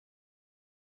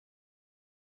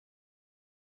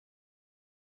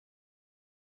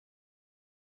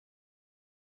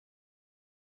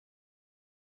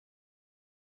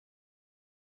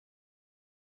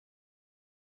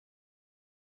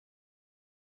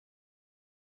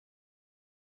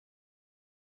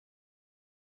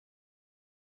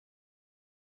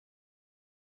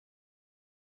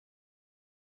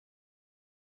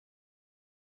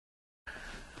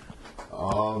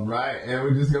All right, and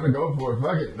we're just gonna go for it.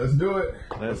 Fuck it, let's do it.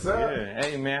 Let's get it.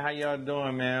 Hey man, how y'all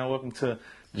doing, man? Welcome to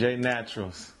J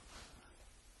Naturals.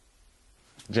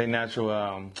 J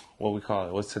Natural, what we call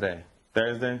it? What's today?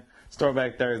 Thursday? It's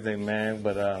Throwback Thursday, man.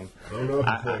 But I don't know if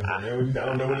it's Thursday, man. I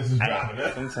don't know when this is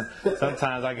dropping.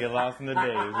 Sometimes I get lost in the days,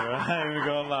 bro. I ain't even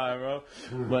gonna lie, bro.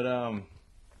 But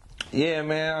yeah,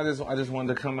 man. I just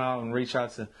wanted to come out and reach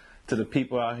out to the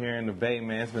people out here in the Bay,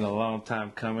 man. It's been a long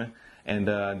time coming. And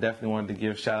definitely wanted to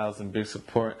give shout outs and big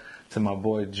support to my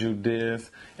boy Drew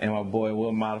Diz and my boy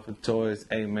Will Model for Toys.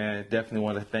 Hey man, definitely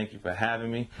want to thank you for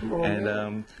having me.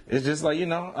 It's just like, you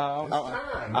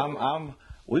know,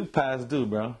 we past due,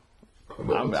 bro.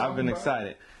 I've been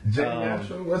excited. J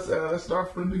Natural, let's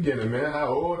start from the beginning, man. How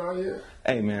old are you?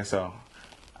 Hey man, so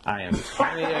I am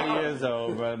 28 years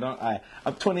old, bro.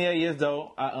 I'm 28 years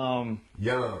old.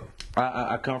 Young.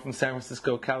 I come from San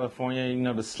Francisco, California. You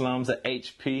know, the slums of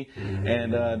HP,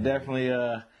 and definitely,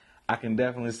 I can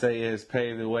definitely say it has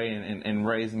paved the way and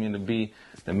raised me to be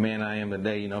the man I am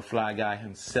today. You know, Fly Guy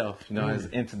himself. You know, has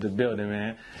entered the building,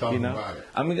 man. Talk you know, about it.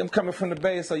 I mean, I'm coming from the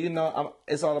Bay, so you know,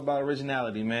 it's all about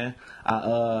originality, man.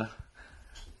 I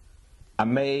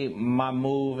made my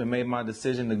move and made my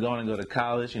decision to go to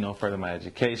college, you know, further my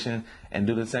education and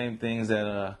do the same things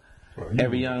that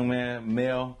every young man,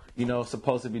 male, you know,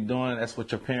 supposed to be doing. That's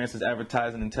what your parents is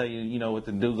advertising and tell you, you know, what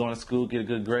to do, going to school, get a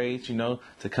good grade, you know,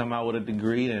 to come out with a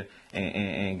degree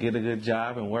and get a good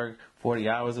job and work 40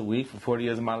 hours a week for 40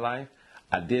 years of my life.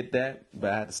 I did that,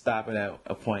 but I had to stop it at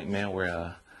a point, man,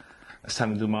 where it's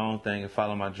time to do my own thing and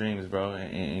follow my dreams, bro,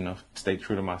 and you know, stay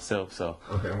true to myself. So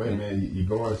okay, wait, man, you're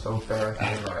going so fast.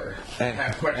 I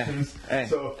have questions.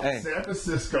 So San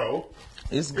Francisco.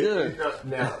 It's good.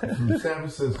 Now, from San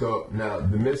Francisco, now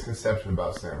the misconception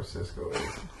about San Francisco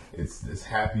is it's this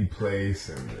happy place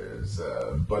and there's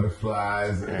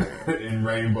butterflies and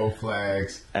rainbow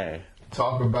flags. Hey,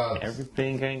 talk about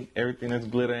everything that's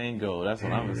glitter ain't gold. That's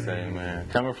what I'm gonna say, man.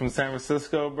 Coming from San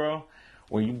Francisco, bro,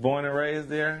 where you born and raised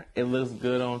there, it looks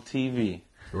good on TV.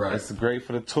 Right. It's great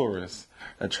for the tourist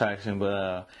attraction,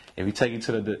 but if you take you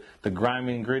to the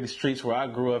grimy and gritty streets where I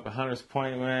grew up at Hunters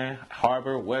Point, man,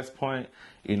 Harbor, West Point,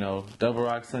 you know, Double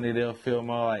Rock, Sunnydale,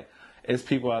 Fillmore, like it's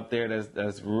people out there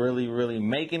that's really, really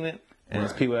making it, and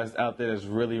it's people that's out there that's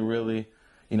really, really,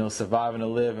 you know, surviving to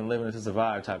live and living to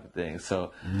survive type of thing.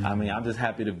 So I mean, I'm just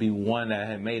happy to be one that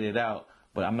had made it out.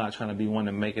 But I'm not trying to be one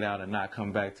to make it out and not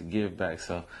come back to give back.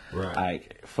 So,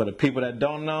 like, for the people that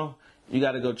don't know, you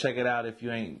got to go check it out if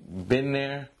you ain't been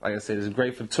there. Like I said, it's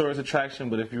great for tourist attraction.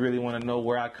 But if you really want to know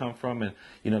where I come from and,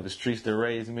 you know, the streets that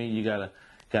raised me, you gotta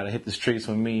hit the streets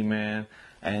with me, man,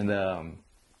 and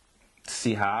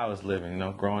see how I was living, you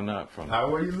know, growing up from. How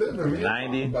were you living?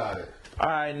 90. About it. All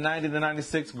right, 90 to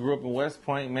 96, grew up in West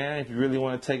Point, man. If you really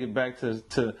want to take it back to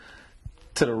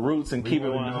the roots and keep it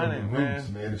 100,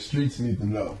 man. The streets need to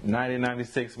know. 90,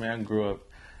 96, man, I grew up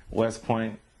West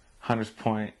Point, Hunters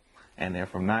Point, and then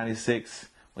from 96,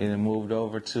 we then moved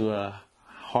over to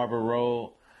Harbor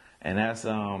Road, and that's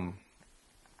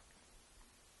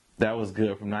that was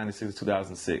good from 96 to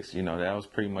 2006. You know, that was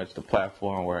pretty much the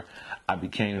platform where I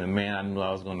became the man I knew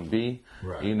I was going to be.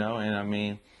 Right. You know, and I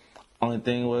mean, only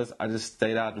thing was I just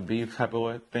stayed out the beef type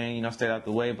of thing, you know, stayed out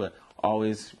the way, but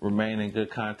always remain in good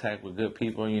contact with good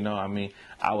people, you know. I mean,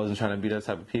 I wasn't trying to be that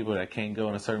type of people that can't go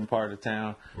in a certain part of the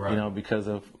town, you know, because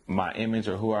of my image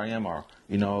or who I am or,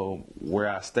 you know, where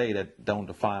I stay that don't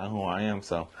define who I am.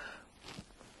 So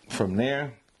from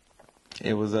there,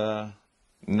 it was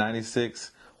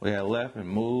 96, we had left and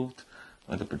moved,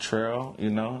 went to Potrero,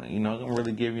 you know, I don't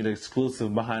really give you the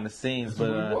exclusive behind the scenes,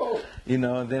 but, you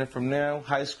know, and then from there,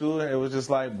 high school, it was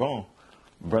just like, boom.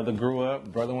 Brother grew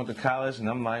up, brother went to college, and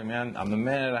I'm like, man, I'm the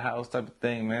man of the house type of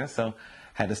thing, man. So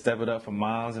had to step it up for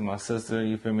moms and my sister,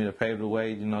 you feel me, to pave the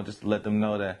way, you know, just to let them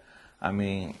know that, I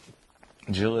mean,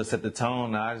 Julius set the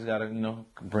tone. Now I just got to, you know,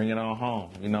 bring it on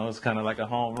home. You know, it's kind of like a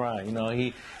home run. You know,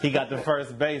 he got the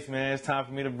first base, man. It's time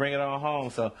for me to bring it on home.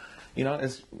 So, you know,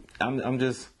 I'm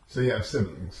just... So you have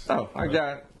siblings? Oh, I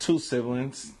got 2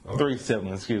 siblings, 3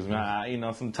 siblings, excuse me. You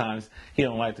know, sometimes he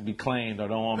don't like to be claimed or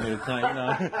don't want me to claim, you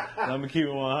know. Let me keep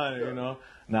it 100, you know.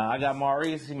 Now, I got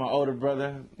Maurice, he's my older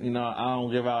brother. You know, I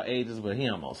don't give out ages, but he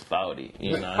almost 40,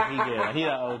 you know. He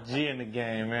the OG in the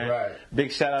game, man. Right.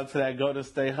 Big shout out to that Golden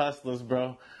State Hustlers,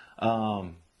 bro.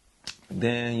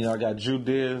 Then, you know, I got Drew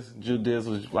Diz. Drew Diz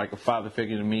was like a father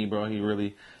figure to me, bro. He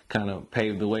really kind of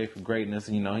paved the way for greatness.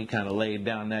 You know, he kind of laid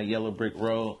down that yellow brick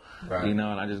road, you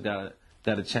know, and I just got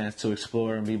a chance to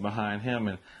explore and be behind him.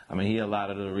 And, I mean, he a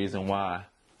lot of the reason why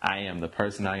I am the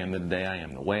person I am today. I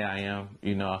am the way I am,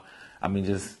 you know. I mean,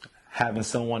 just having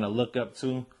someone to look up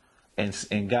to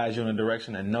and guide you in a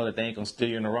direction and know that they ain't gonna steer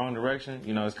you in the wrong direction,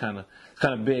 you know, it's kind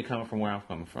of big coming from where I'm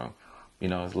coming from. You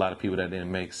know, there's a lot of people that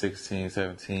didn't make 16,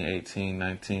 17, 18,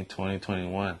 19, 20,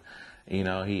 21. You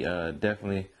know, he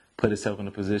definitely put himself in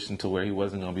a position to where he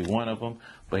wasn't going to be one of them,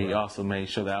 but he also made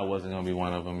sure that I wasn't going to be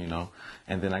one of them, you know.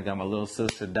 And then I got my little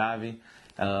sister, Davi,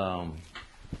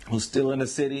 who's still in the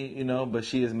city, you know, but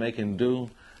she is making do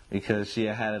because she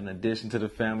had an addition to the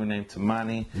family named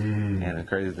Tamani. And the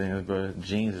crazy thing is, bro,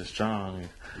 genes are strong.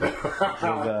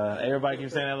 Everybody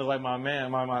keeps saying I look like my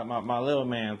man, my little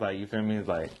man's like, you feel me? It's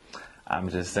like, I'm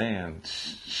just saying,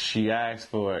 she asked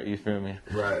for it. You feel me?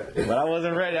 Right. But I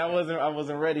wasn't ready. I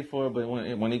wasn't ready for it. But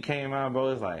when he came out,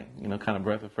 bro, it's like, you know, kind of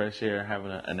breath of fresh air,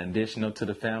 having an additional to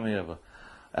the family of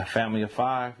a family of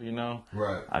 5. You know.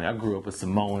 Right. I mean, I grew up with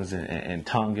Samoans and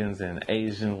Tongans and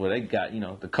Asians, where they got, you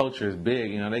know, the culture is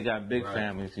big. You know, they got big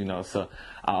families. You know, so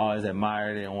I always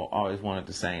admired it and always wanted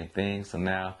the same thing. So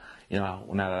now, you know,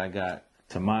 now that I got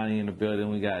Tamani in the building,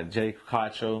 we got Ju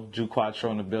Quattro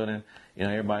in the building. You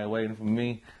know, everybody waiting for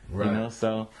me. Right. You know,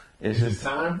 so it's just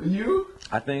time for you.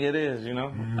 I think it is. You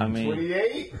know, I mean,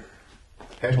 28,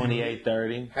 28,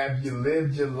 30. Have you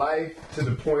lived your life to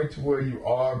the point to where you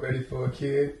are ready for a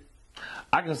kid?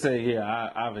 I can say,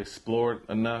 yeah, I've explored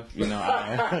enough. You know,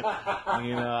 I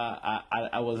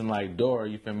wasn't like Dora.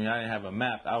 You feel me? I didn't have a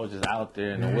map. I was just out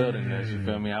there in the wilderness. You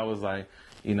feel me? I was like,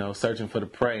 you know, searching for the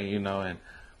prey. You know, and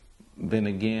then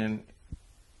again,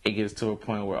 it gets to a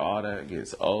point where all that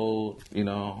gets old, you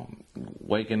know,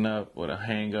 waking up with a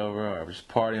hangover or just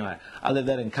partying. Like, I lived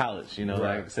that in college, you know,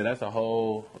 like I said, that's a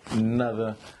whole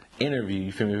nother interview.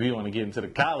 You feel me? If you want to get into the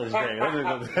college game,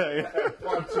 Part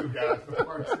 2, guys,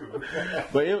 part 2.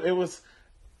 But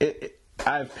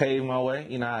I've paved my way,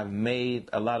 you know, I've made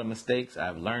a lot of mistakes.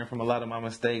 I've learned from a lot of my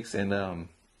mistakes, and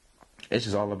it's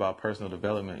just all about personal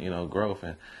development, you know, growth.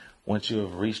 And once you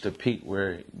have reached a peak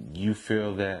where you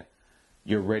feel that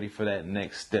you're ready for that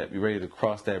next step, you're ready to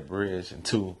cross that bridge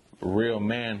into real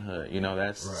manhood, you know,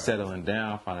 that's settling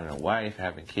down, finding a wife,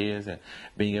 having kids, and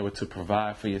being able to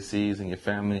provide for your seeds and your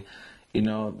family. You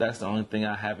know, that's the only thing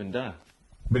I haven't done.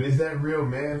 But is that real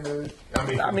manhood?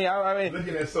 I mean,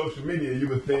 looking at social media, you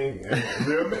would think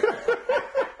real manhood.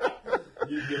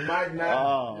 You might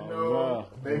not,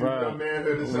 maybe real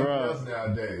manhood is something else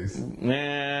nowadays.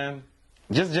 Man,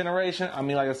 just generation. I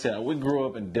mean, like I said, we grew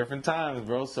up in different times,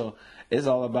 bro. So it's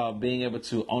all about being able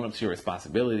to own up to your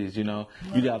responsibilities. You know,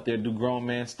 you got out there do grown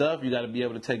man stuff. You got to be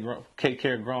able to take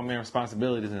care of grown man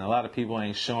responsibilities. And a lot of people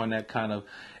ain't showing that kind of,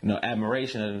 you know,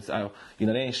 admiration. You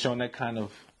know, they ain't showing that kind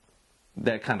of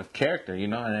character. You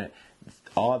know, and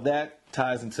all that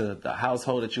ties into the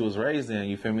household that you was raised in.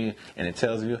 You feel me? And it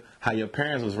tells you how your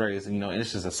parents was raised. And, you know, and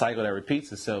it's just a cycle that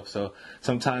repeats itself. So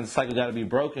sometimes the cycle got to be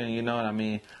broken. You know what I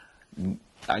mean?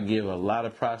 I give a lot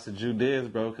of props to Ju Diz,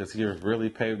 bro, because he really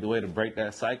paved the way to break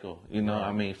that cycle. You know,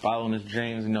 I mean, following his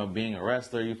dreams, you know, being a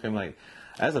wrestler, you feel me? Like,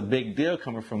 that's a big deal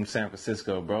coming from San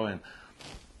Francisco, bro. And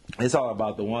it's all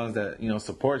about the ones that, you know,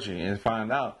 support you and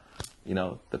find out, you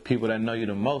know, the people that know you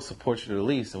the most support you the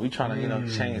least. And we trying to, you know,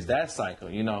 change that cycle.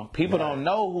 You know, people don't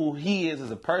know who he is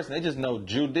as a person. They just know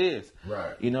Ju Diz.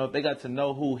 Right. You know, if they got to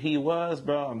know who he was,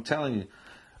 bro, I'm telling you,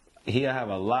 he'll have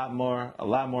a lot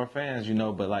more fans, you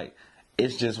know, but like,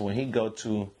 it's just when he go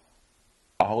to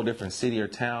a whole different city or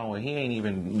town where he ain't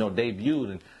even, you know,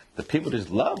 debuted, and the people just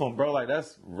love him, bro. Like,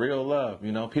 that's real love,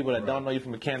 you know. People that don't know you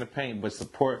from a can of paint but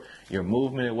support your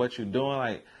movement and what you're doing,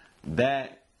 like,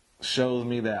 that shows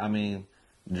me that, I mean,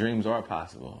 dreams are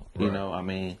possible. You know, I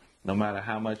mean, no matter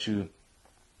how much you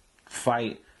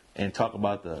fight and talk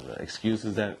about the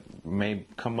excuses that may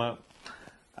come up,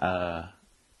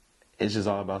 it's just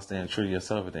all about staying true to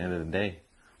yourself at the end of the day.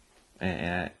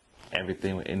 And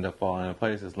everything will end up falling in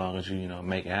place as long as you know,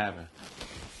 make it happen.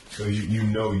 So you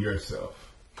know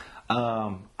yourself.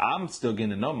 I'm still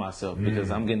getting to know myself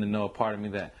because I'm getting to know a part of me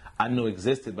that I knew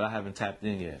existed, but I haven't tapped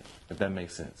in yet, if that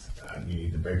makes sense. You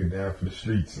need to break it down for the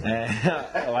streets.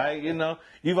 Like, you know,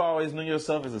 you've always known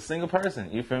yourself as a single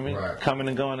person, you feel me? Right. Coming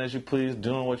and going as you please,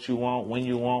 doing what you want, when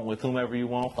you want, with whomever you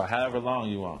want, for however long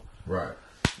you want. Right.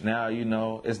 Now, you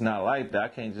know, it's not like that. I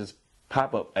can't just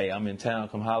pop up, hey, I'm in town,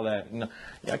 come holler at, you know.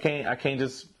 I can't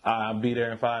just, I'll be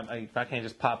there if I can't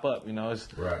just pop up, you know.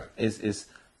 It's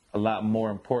a lot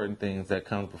more important things that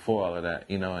comes before all of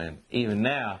that, you know. And even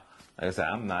now, like I said,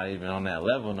 I'm not even on that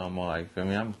level no more. Like, for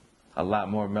me, I'm a lot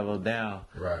more mellowed down.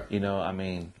 Right. You know, I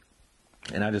mean,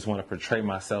 and I just want to portray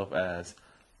myself as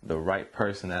the right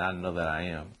person that I know that I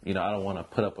am. You know, I don't want to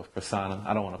put up a persona.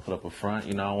 I don't want to put up a front.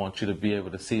 You know, I want you to be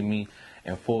able to see me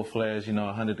in full fledged, you know,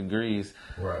 100 degrees,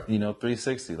 right. You know,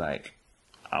 360. Like,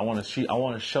 I want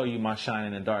to show you my shine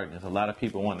in the darkness. A lot of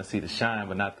people want to see the shine,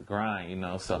 but not the grind, you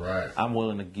know. So I'm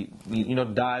willing to,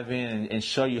 dive in and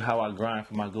show you how I grind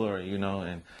for my glory, you know.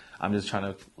 And I'm just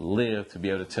trying to live to be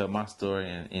able to tell my story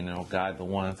and guide the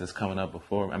ones that's coming up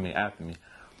after me,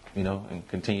 you know, and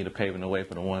continue to paving the way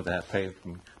for the ones that have paved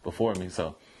before me.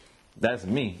 So that's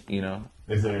me, you know.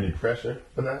 Is there any pressure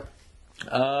for that?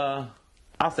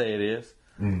 I'll say it is.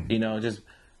 You know, just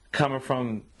coming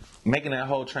from making that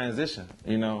whole transition,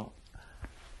 you know,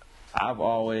 I've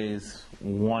always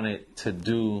wanted to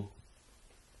do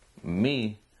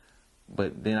me,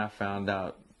 but then I found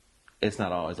out it's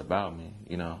not always about me,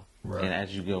 you know. Right. And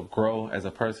as you grow as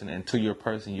a person and to your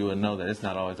person, you will know that it's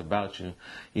not always about you,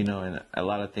 you know, and a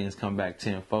lot of things come back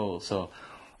tenfold. So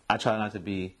I try not to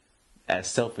be as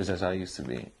selfish as I used to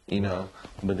be, you know.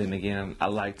 But then again, I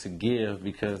like to give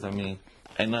because, ain't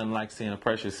nothing like seeing a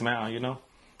precious smile, you know.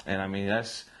 And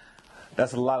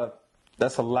that's a lot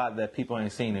that people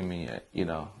ain't seen in me yet, you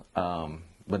know.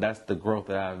 But that's the growth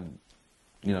that I've,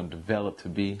 you know, developed to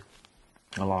be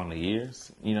along the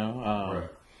years, you know.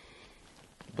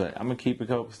 But I'm gonna keep it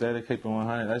copacetic, keep it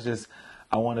 100. That's just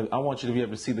I want you to be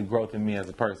able to see the growth in me as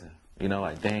a person. You know,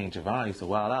 like dang, Javon used to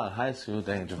wild out in high school.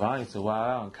 Dang, Javon used to wild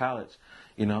out in college.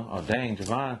 You know, oh dang,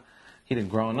 Javon, he done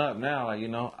grown up now. Like, you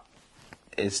know,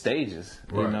 it's stages.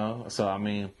 You know, so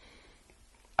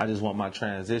I just want my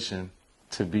transition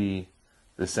to be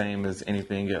the same as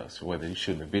anything else. Whether you're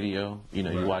shooting a video, you know,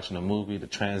 you're watching a movie, the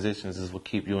transitions is what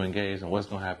keep you engaged and what's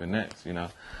going to happen next, you know.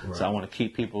 So I want to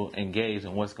keep people engaged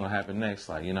in what's going to happen next.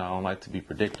 Like, you know, I don't like to be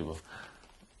predictable.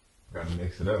 Got to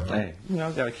mix it up, huh? Hey, you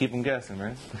know, got to keep them guessing,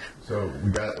 man. So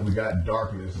we got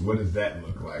darkness. What does that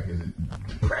look like? Is it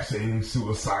depressing,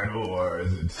 suicidal, or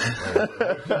is it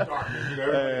darkness? You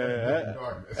know,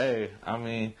 darkness. Hey, we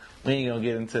ain't going to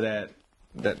get into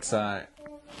that side.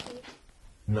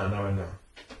 No, right now.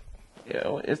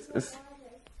 Yeah, it's.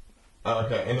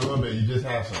 Okay, in a little bit, you just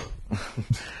have some.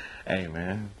 Hey,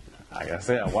 man, like I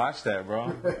said, I watched that,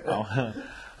 bro.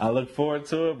 I look forward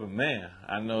to it, but man,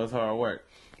 I know it's hard work.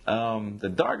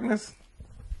 The darkness.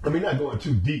 Not going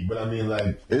too deep, but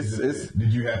like,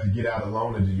 did you have to get out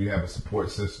alone, or did you have a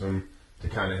support system to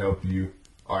kind of help you?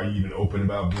 Are you even open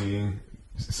about being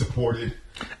supported?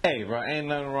 Hey, bro, ain't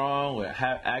nothing wrong with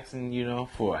asking, you know,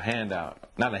 for a handout.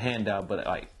 Not a handout, but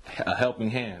like a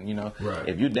helping hand, you know. Right.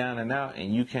 If you're down and out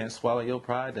and you can't swallow your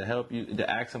pride to help you, to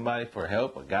ask somebody for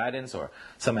help or guidance or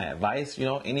some advice, you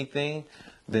know, anything,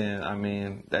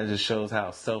 then, that just shows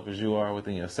how selfish you are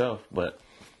within yourself. But,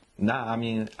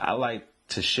 I like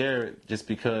to share it just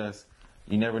because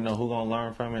you never know who gonna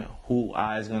learn from it, who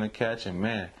eyes gonna catch, and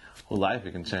man, who life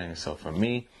it can change. So for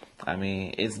me,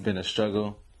 it's been a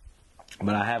struggle,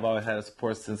 but I have always had a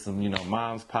support system, you know,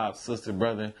 moms, pops, sister,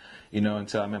 brother, you know,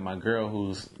 until I met my girl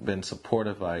who's been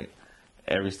supportive like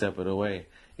every step of the way.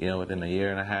 You know, within a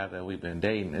year and a half that we've been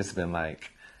dating, it's been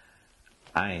like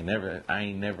I ain't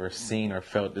never seen or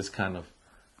felt this kind of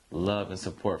love and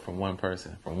support from one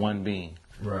person, from one being.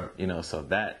 Right. You know, so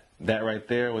that right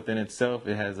there within itself,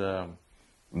 it has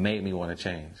made me want to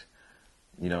change.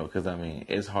 You know, because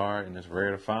it's hard and it's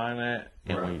rare to find that.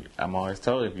 And I'm always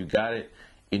told, if you got it,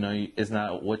 you know, it's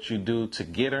not what you do to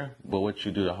get her, but what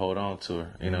you do to hold on to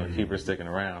her, you know, keep her sticking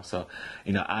around. So,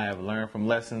 you know, I have learned from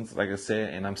lessons, like I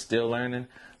said, and I'm still learning,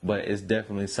 but it's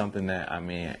definitely something that,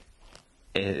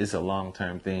 it's a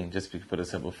long-term thing, just for the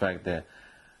simple fact that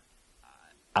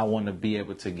I want to be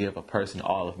able to give a person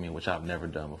all of me, which I've never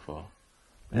done before.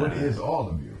 What is all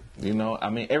of you? You know,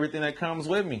 everything that comes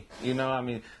with me, you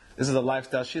know, this is a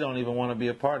lifestyle she don't even want to be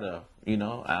a part of, you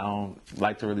know. I don't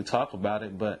like to really talk about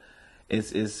it, but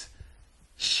it's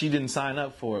she didn't sign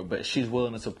up for it, but she's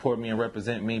willing to support me and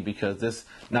represent me because this,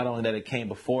 not only that it came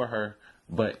before her,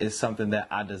 but it's something that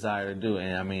I desire to do.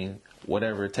 And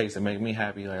whatever it takes to make me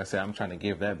happy, like I said, I'm trying to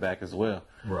give that back as well.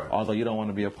 Right. Although you don't want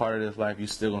to be a part of this life, you're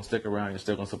still going to stick around, you're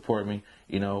still going to support me,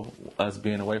 you know, us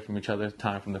being away from each other,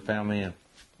 time from the family and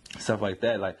stuff like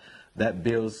that. Like, that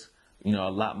builds, you know,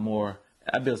 a lot more.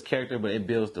 That builds character, but it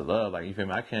builds the love. Like, you feel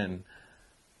me?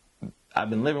 I've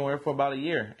been living with her for about a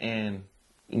year and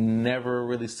never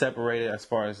really separated as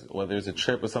far as whether it's a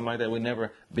trip or something like that. We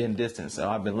never been distant. So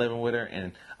I've been living with her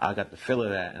and I got the feel of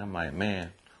that. And I'm like,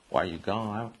 man, why are you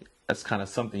gone? That's kind of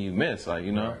something you miss. Like,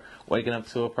 you know, waking up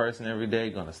to a person every day,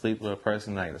 going to sleep with a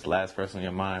person, like this last person in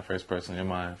your mind, first person in your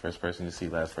mind, first person you see,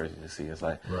 last person you see. It's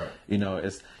like, you know,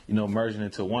 it's, you know, merging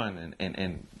into one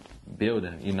and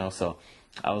building, you know. So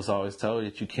I was always told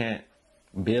that you can't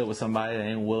build with somebody that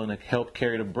ain't willing to help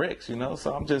carry the bricks, you know.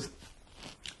 So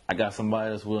I got somebody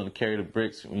that's willing to carry the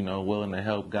bricks, you know, willing to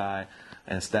help guide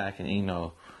and stack, and, you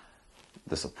know,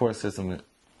 the support system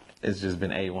it's just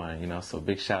been A1, you know. So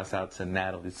big shouts out to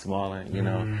Natalie Smallin, you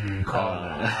know.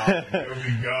 There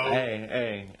we go.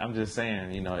 Hey, I'm just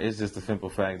saying, you know, it's just a simple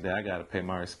fact that I got to pay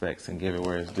my respects and give it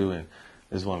where it's due. And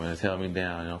this woman has held me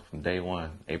down, you know, from day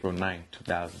one, April 9th,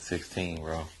 2016,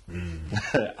 bro.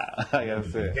 Like I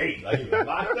said. Hey, like you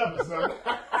locked up or something.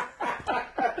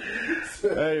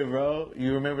 Hey, bro,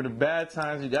 you remember the bad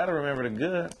times, you got to remember the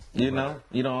good, you know.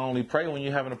 You don't only pray when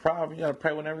you're having a problem, you got to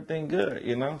pray when everything good,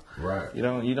 you know. Right. You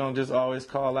don't just always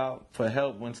call out for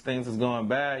help when things is going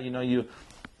bad, you know. You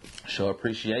show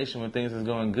appreciation when things is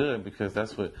going good, because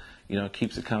that's what, you know,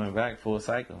 keeps it coming back full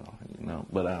cycle, you know.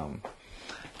 But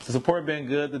the support been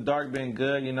good, the dark been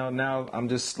good, you know. Now I'm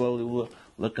just slowly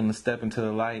looking to step into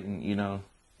the light and, you know,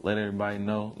 let everybody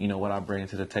know, you know, what I bring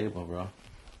to the table, bro.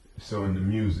 So in the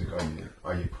music,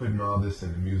 are you putting all this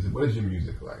in the music? What is your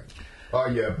music like? Oh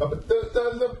yeah,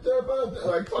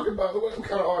 like talk about what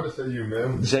kind of artist are you,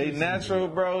 man? Jay Natural,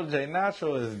 bro. Jay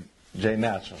Natural is Jay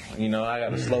Natural. You know, I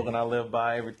got a slogan I live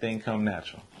by: everything come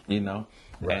natural. You know,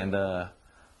 right. And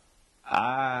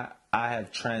I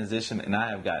have transitioned and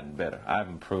I have gotten better. I've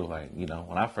improved. Like, you know,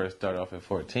 when I first started off at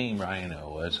 14, bro, I didn't know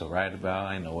what to write about.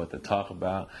 I didn't know what to talk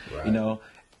about. Right. You know.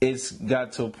 It's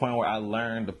got to a point where I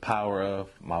learned the power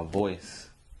of my voice,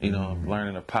 you know,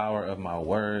 learning the power of my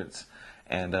words,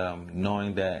 and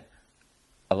knowing that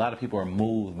a lot of people are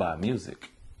moved by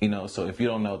music, you know. So if you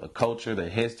don't know the culture, the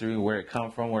history, where it come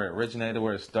from, where it originated,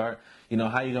 where it start, you know,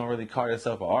 how you gonna really call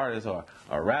yourself an artist or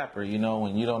a rapper, you know,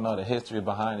 when you don't know the history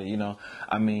behind it, you know.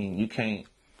 I mean, you can't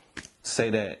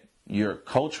say that you're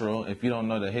cultural if you don't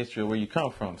know the history of where you come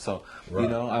from. So, right. You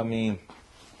know, I mean,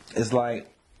 it's like,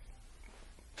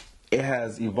 it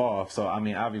has evolved. So I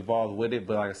mean, I've evolved with it,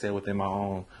 but like I said, within my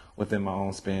own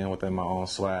spin, within my own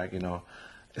swag, you know.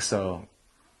 So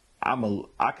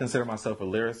I consider myself a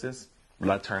lyricist.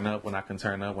 I turn up when I can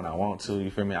turn up when I want to.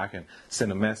 You feel me? I can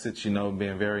send a message, you know,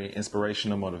 being very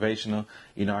inspirational, motivational.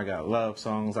 You know, I got love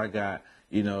songs. I got,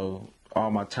 you know, all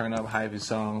my turn up hypey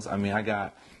songs. I mean, I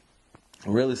got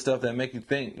really stuff that make you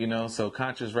think, you know. So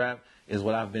conscious rap is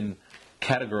what I've been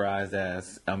categorized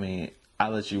as. I mean,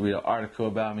 I'll let you read an article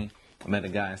about me. I met a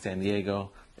guy in San Diego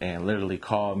and literally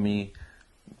called me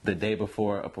the day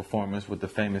before a performance with the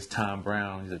famous Tom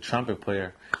Brown. He's a trumpet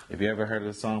player. If you ever heard of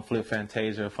the song Flip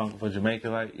Fantasia, Funk for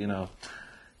Jamaica, like, you know,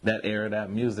 that era,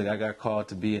 that music, I got called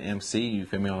to be an MC, you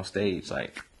feel me, on stage,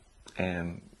 like,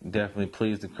 and definitely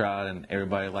pleased the crowd and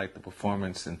everybody liked the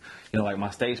performance and, you know, like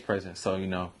my stage presence. So, you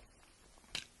know,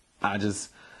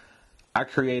 I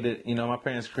created, you know, my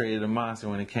parents created a monster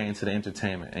when it came to the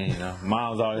entertainment. And, you know,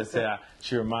 Mom's always said I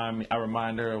remind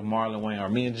her of Marlon Wayne, or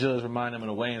me and Jules remind him of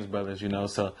the Wayans brothers, you know.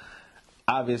 So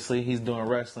obviously he's doing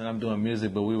wrestling, I'm doing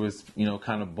music, but we was, you know,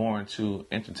 kind of born to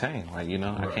entertain. Like, you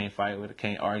know, right. I can't fight with it,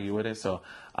 can't argue with it. So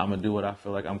I'm going to do what I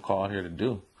feel like I'm called here to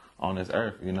do on this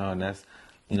earth, you know, and that's,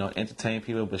 you know, entertain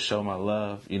people, but show my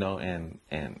love, you know, and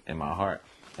my heart.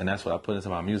 And that's what I put into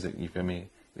my music, you feel me?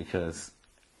 Because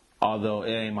although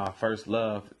it ain't my first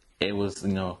love, it was,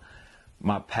 you know,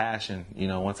 my passion, you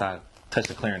know, once I touched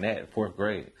the clarinet in 4th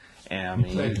grade. And I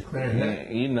mean,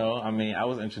 you know, I mean, I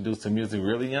was introduced to music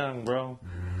really young, bro.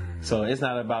 So it's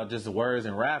not about just words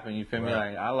and rapping, you feel me?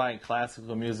 Like, I like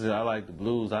classical music, I like the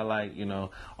blues, I like, you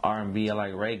know, R&B, I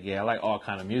like reggae, I like all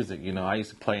kind of music, you know. I used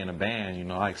to play in a band, you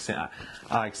know, I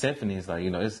like symphonies, like,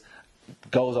 you know, it's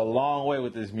goes a long way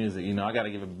with this music, you know. I got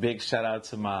to give a big shout out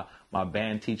to my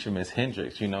band teacher, Miss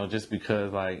Hendricks, you know, just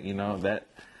because, like, you know, that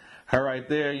her right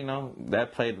there, you know,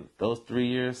 that played those 3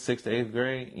 years, 6th to 8th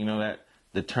grade, you know, that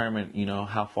determined, you know,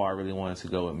 how far I really wanted to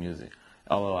go with music.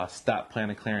 Although I stopped playing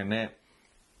the clarinet,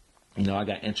 you know, I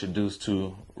got introduced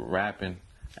to rapping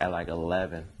at like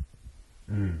 11,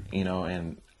 you know,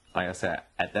 and like I said,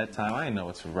 at that time, I didn't know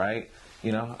what to write.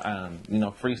 You know,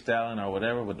 freestyling or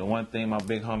whatever. But the one thing my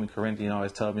big homie Corinthian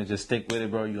always told me, just stick with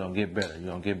it, bro. You're going to get better. You're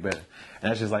going to get better.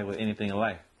 And that's just like with anything in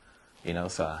life. You know,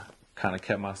 so I kind of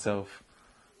kept myself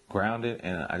grounded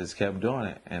and I just kept doing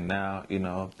it. And now, you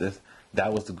know,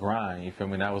 that was the grind. You feel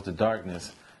me? That was the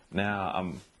darkness. Now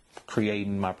I'm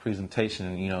creating my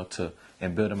presentation, you know,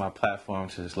 and building my platform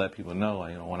to just let people know,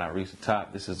 like, you know, when I reach the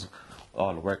top, this is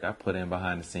all the work I put in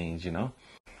behind the scenes, you know?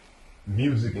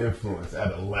 Music influence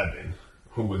at 11.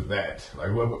 Who was that?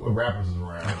 Like, what rappers was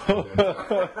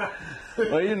around?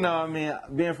 Well, you know, I mean,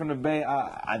 being from the Bay,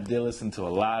 I did listen to a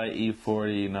lot of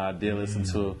E40. You know, I did listen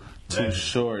to Too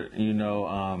Short. You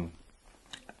know,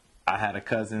 I had a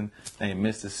cousin named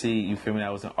Mr. C. You feel me?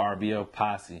 That was an RBO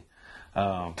posse.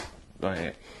 Go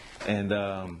ahead. And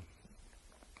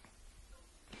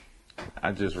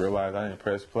I just realized I didn't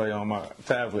press play on my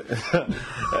tablet.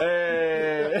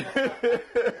 Hey.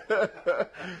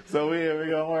 So we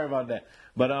gonna worry about that.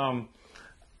 But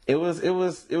it was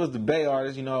the Bay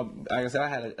artists. You know, like I said, I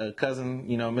had a cousin,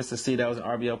 you know, Mr. C, that was an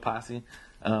RBL posse.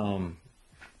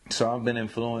 So I've been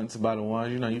influenced by the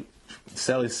ones, you know,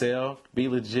 Selly Cell, Be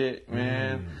Legit,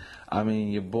 man. I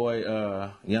mean, your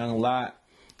boy Young Lot,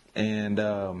 and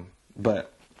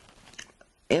but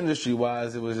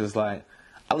industry-wise, it was just like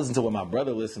I listened to what my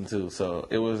brother listened to, so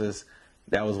it was just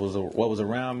that was what was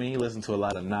around me. He listened to a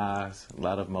lot of Nas, a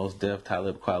lot of Mos Def,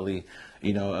 Talib Kweli,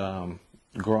 you know.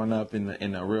 Growing up in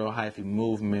the real hyphy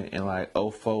movement in like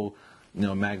 '04, you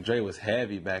know, Mac Dre was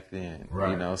heavy back then,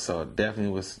 you know, so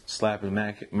definitely was slapping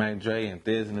Mac Dre and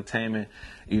Thiz Entertainment,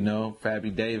 you know,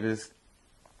 Fabby Davis.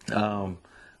 But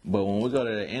when we go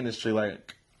to the industry,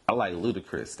 like, I like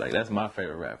Ludacris. Like, that's my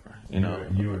favorite rapper, you know.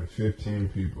 You and 15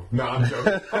 people. No, I'm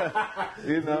joking.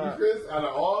 You know, Ludacris, out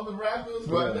of all the rappers,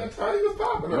 but at that time he was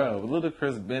popping. Bro,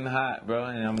 Ludacris been hot, bro.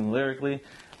 And I mean, lyrically,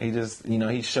 he just, you know,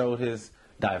 he showed his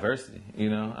diversity, you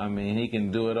know. I mean, he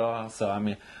can do it all. So, I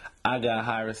mean, I got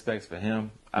high respects for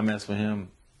him. I mess with him.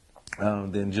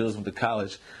 Then Jules went to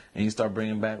college, and you start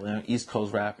bringing back like, East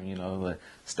Coast rapping, you know, like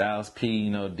Styles P,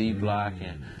 you know, D Block,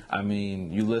 and I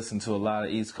mean, you listen to a lot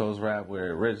of East Coast rap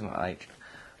where original, like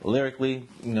lyrically,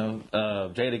 you know,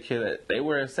 Jadakiss, they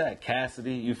were a set.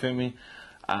 Cassidy, you feel me?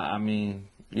 I mean,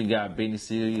 you got Benny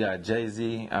Seal, you got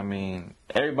Jay-Z. I mean,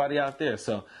 everybody out there.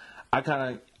 So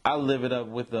I live it up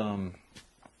with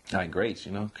like greats,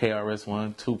 you know,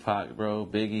 KRS-One, Tupac, bro,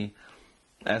 Biggie.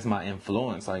 That's my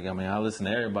influence. Like, I mean, I listen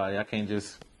to everybody. I can't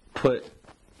just put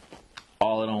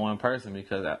all it on one person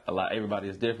because everybody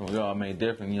is different. We all made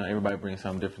different. You know, everybody brings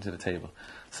something different to the table.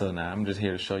 So now I'm just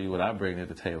here to show you what I bring to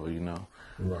the table, you know.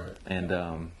 Right. And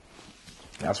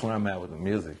that's where I'm at with the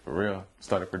music, for real.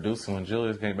 Started producing when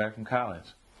Julius came back from college.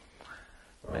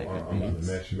 I'm about to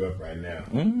mess you up right now.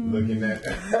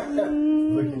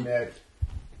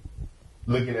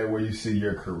 Looking at where you see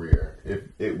your career, if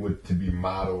it were to be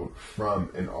modeled from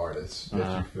an artist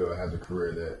that you feel has a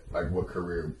career that, like, what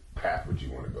career path would you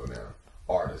want to go down,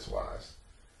 artist-wise?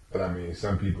 But, I mean,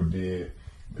 some people did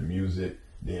the music,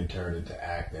 then turned into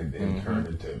acting, then turned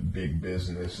into big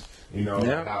business. You know,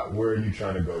 where are you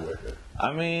trying to go with it?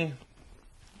 I mean,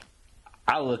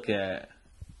 I look at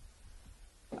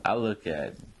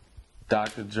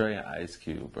Dr. Dre and Ice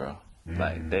Cube, bro.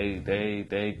 Like they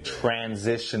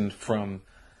transitioned from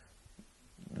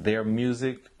their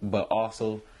music, but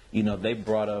also, you know, they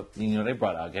brought out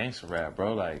gangster rap,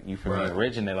 bro. Like, you feel me?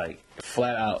 Originate, like,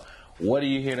 flat out. What do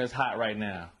you hear that's hot right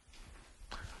now?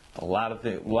 A lot of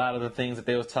the things that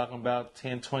they was talking about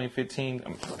 10, 20, 15,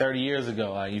 30 years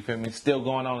ago, like, you feel me? Still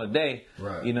going on today,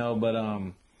 you know.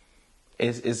 But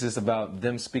it's just about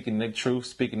them speaking their truth,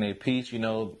 speaking their piece, you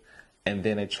know. And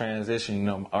then they transition, you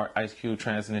know, Ice Cube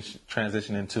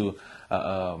transition into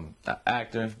an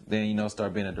actor. Then, you know,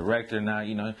 start being a director. Now,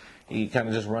 you know, he kind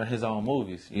of just run his own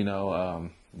movies. You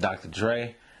know, Dr.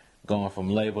 Dre going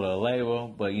from label to label,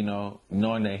 but, you know,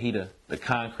 knowing that he the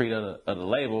concrete of the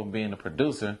label, being the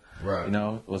producer, you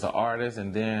know, was an artist,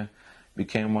 and then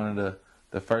became one of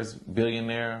the first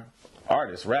billionaire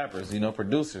artists, rappers, you know,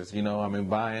 producers. You know, I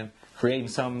mean, creating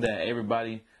something that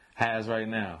everybody has right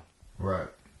now. Right.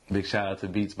 Big shout out to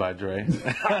Beats by Dre.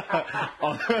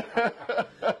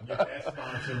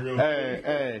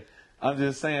 Hey, I'm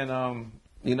just saying,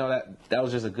 you know, that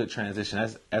was just a good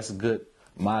transition. That's a good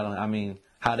modeling. I mean,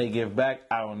 how they give back,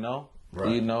 I don't know,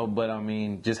 you know, but I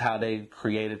mean, just how they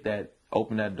created that,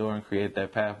 opened that door and created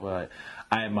that pathway. Like,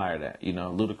 I admire that. You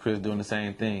know, Ludacris doing the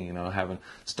same thing. You know,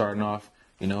 starting off,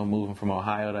 you know, moving from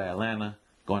Ohio to Atlanta,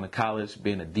 going to college,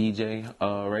 being a DJ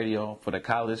radio for the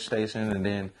college station, and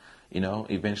then, you know,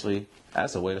 eventually,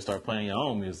 that's a way to start playing your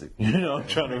own music. You know,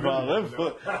 trying to follow them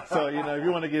foot. So, you know, if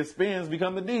you want to get spins,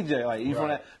 become the DJ. Like,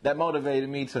 even that motivated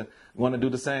me to want to do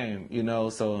the same. You know,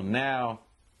 so now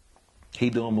he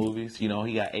doing movies. You know,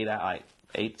 he got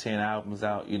 10 albums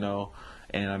out. You know,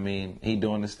 and I mean, he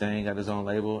doing this thing, got his own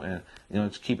label, and, you know,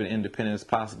 just keep it independent as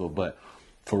possible. But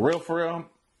for real,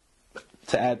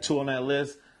 to add 2 on that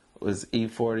list was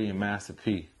E40 and Master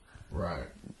P. Right.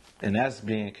 And that's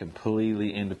being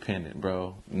completely independent,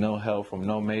 bro. No help from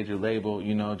no major label,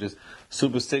 you know, just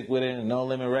super sick with it, and No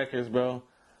Limit Records, bro.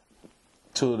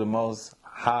 2 of the most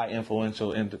high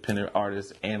influential independent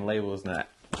artists and labels that,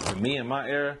 for me in my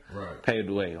era, paved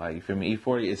the way. Like, you feel me?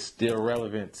 E40 is still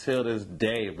relevant till this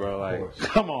day, bro. Like,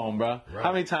 come on, bro.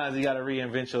 How many times you got to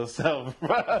reinvent yourself,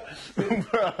 bro?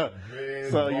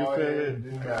 So, you feel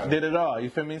me? Did it all,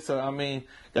 you feel me? So, I mean,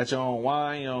 got your own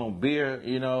wine, your own beer,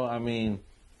 you know, I mean,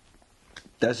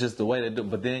 that's just the way to do it.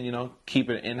 But then, you know, keep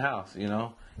it in-house, you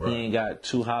know. Right. He ain't got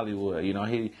too Hollywood, you know.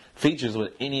 He features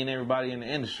with any and everybody in the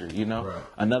industry, you know. Right.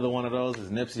 Another one of those is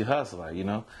Nipsey Hussle, you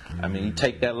know. I mean, you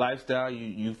take that lifestyle,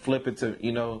 you flip it to,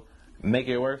 you know, make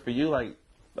it work for you. Like,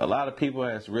 a lot of people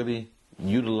has really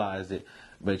utilized it.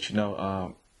 But, you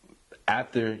know,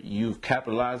 after you've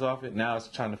capitalized off it, now it's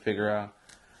trying to figure out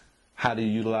how do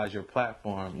you utilize your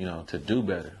platform, you know, to do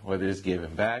better, whether it's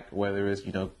giving back, whether it's,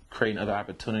 you know, creating other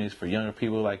opportunities for younger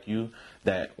people like you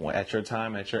that at your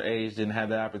time, at your age, didn't have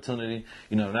that opportunity.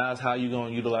 You know, now it's how you going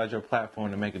to utilize your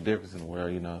platform to make a difference in the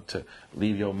world, you know, to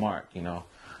leave your mark, you know.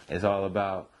 It's all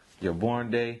about your born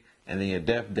day and then your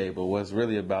death day, but what's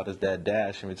really about is that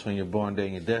dash in between your born day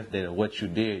and your death day of what you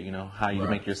did, you know, how you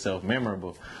make yourself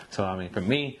memorable. So, I mean, for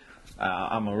me,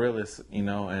 I'm a realist, you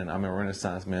know, and I'm a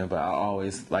Renaissance man, but I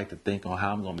always like to think on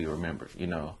how I'm going to be remembered, you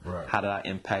know. Right. How did I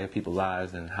impact people's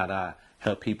lives and how did I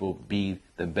help people be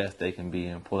the best they can be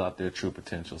and pull out their true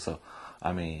potential. So,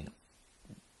 I mean,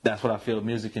 that's what I feel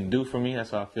music can do for me.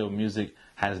 That's what I feel music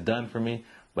has done for me.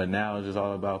 But now it's just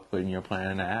all about putting your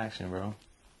plan into action, bro.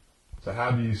 So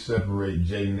how do you separate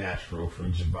Jay Natural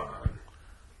from Javon?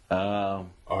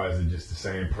 Or is it just the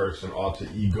same person, alter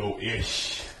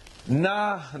ego-ish?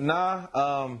 Nah.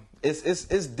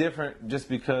 It's different just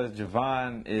because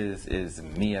Javon is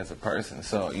me as a person.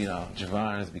 So, you know,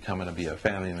 Javon is becoming to be a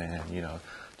family man. You know,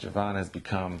 Javon has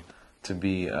become to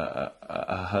be a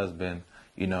husband,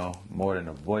 you know, more than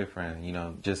a boyfriend, you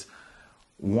know, just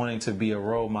wanting to be a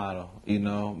role model, you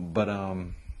know. But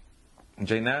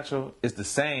Jay Natural is the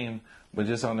same, but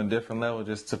just on a different level,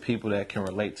 just to people that can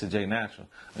relate to Jay Natural.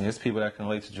 And there's people that can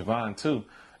relate to Javon too,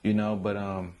 you know, but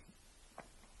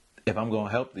if I'm going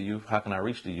to help the youth, how can I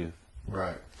reach the youth?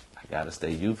 Right. I got to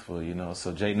stay youthful, you know.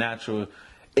 So Jay Natural,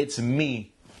 it's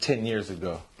me 10 years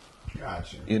ago.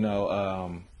 Gotcha. You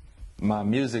know, my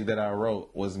music that I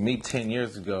wrote was me 10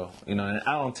 years ago, you know, and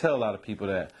I don't tell a lot of people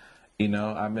that, you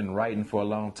know, I've been writing for a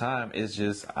long time. It's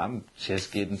just, I'm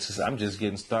just getting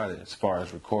started as far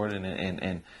as recording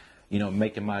and you know,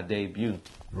 making my debut,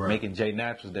 making Jay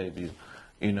Natural's debut,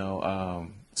 you know.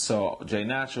 So Jay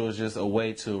Natural is just a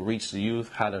way to reach the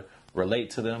youth, how to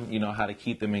relate to them, you know, how to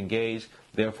keep them engaged.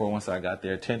 Therefore, once I got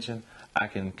their attention, I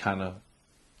can kind of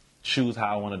choose how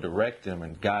I want to direct them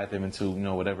and guide them into, you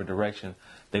know, whatever direction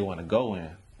they want to go in.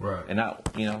 Right. And I,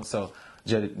 you know, so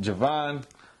Javon,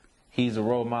 he's a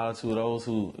role model to those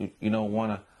who, you know,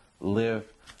 want to live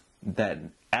that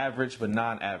average but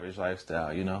non-average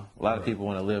lifestyle, you know. A lot of people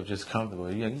want to live just comfortable.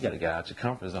 You got to get out your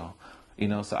comfort zone, you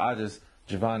know. So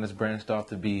Javon has branched off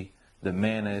to be the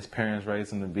man that his parents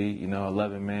raised him to be, you know, a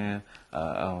loving man,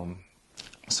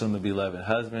 soon to be loving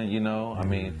husband, you know. I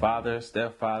mean, father,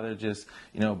 stepfather, just,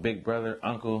 you know, big brother,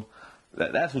 uncle.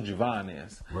 That's who Javon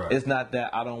is. Right. It's not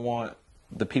that I don't want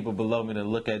the people below me to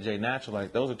look at Jay Natural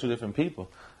like those are two different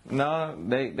people. No,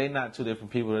 they not two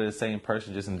different people. They're the same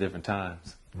person, just in different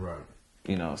times. Right.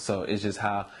 You know, so it's just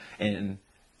how, and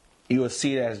you will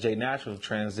see that as Jay Natural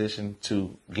transition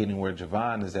to getting where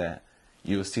Javon is at.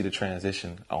 You will see the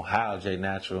transition on how Jay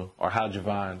Natural or how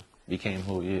Javon became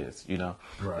who he is, you know.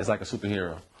 Right. It's like a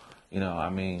superhero. You know, I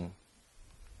mean,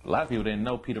 a lot of people didn't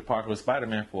know Peter Parker was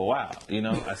Spider-Man for a while, you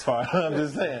know, as far as I'm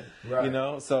just saying, right. You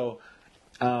know. So,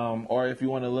 or if you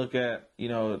want to look at, you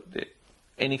know,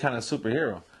 any kind of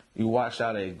superhero, you watch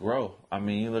how they grow. I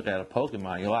mean, you look at a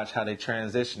Pokemon, you watch how they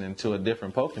transition into a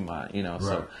different Pokemon, you know. Right.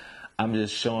 So I'm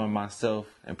just showing myself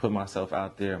and putting myself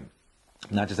out there,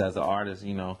 not just as an artist,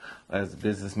 you know, as a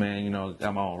businessman, you know,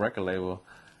 got my own record label,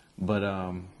 but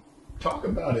talk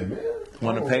about it, man.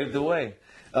 Want to pave the way.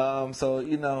 So,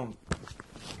 you know,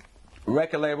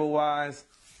 record label wise,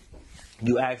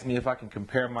 you asked me if I can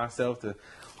compare myself to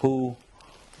who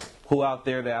out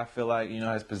there that I feel like, you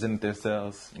know, has presented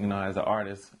themselves, you know, as an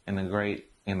artist in a great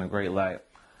light.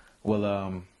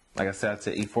 Well, like I said, I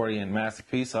said E40 and Master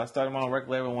P. So I started my own record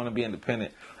label. I want to be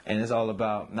independent, and it's all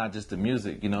about not just the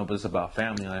music, you know, but it's about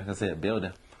family. Like I said,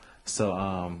 building. So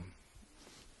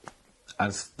I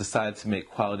decided to make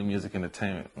quality music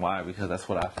entertainment. Why? Because that's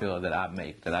what I feel that I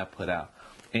make, that I put out.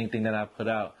 Anything that I put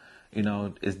out, you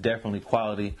know, is definitely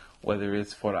quality. Whether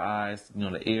it's for the eyes, you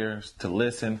know, the ears to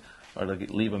listen, or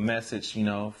to leave a message, you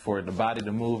know, for the body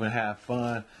to move and have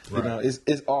fun. Right. You know,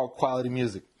 it's all quality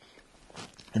music.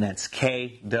 And that's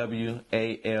KWALITYMUZIK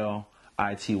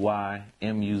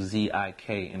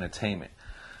Entertainment.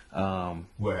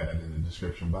 We'll add it in the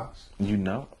description box. You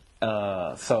know.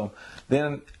 So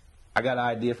then I got an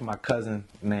idea from my cousin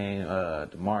named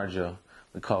DeMarjo.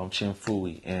 We call him Chin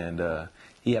Fui. And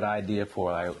he had an idea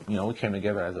for, like, you know, we came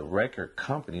together as a record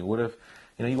company. What if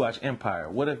You know, you watch Empire.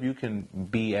 What if you can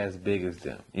be as big as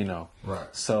them? You know. Right.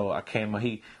 So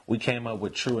we came up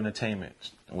with True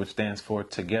Entertainment, which stands for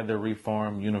Together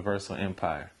Reform Universal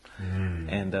Empire.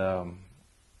 And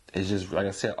it's just, like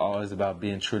I said, always about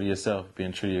being true to yourself,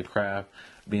 being true to your craft,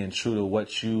 being true to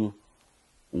what you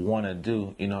want to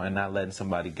do, you know, and not letting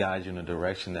somebody guide you in a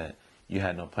direction that you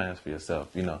had no plans for yourself,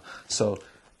 you know. So,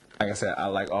 like I said, I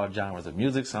like all genres of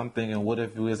music, so I'm thinking, what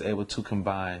if we was able to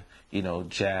combine, you know,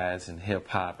 jazz and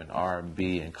hip-hop and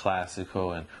R&B and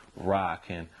classical and rock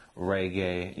and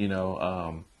reggae, you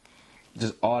know,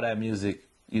 just all that music,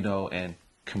 you know, and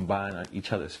combine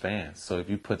each other's fans. So if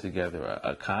you put together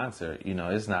a concert, you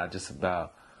know, it's not just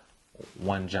about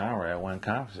one genre at one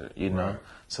concert, you know. Right.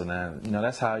 So now, you know,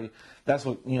 that's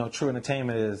what, you know, True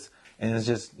Entertainment is. And it's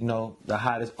just, you know, the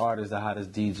hottest artists, the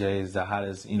hottest DJs, the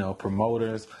hottest, you know,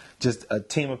 promoters, just a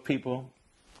team of people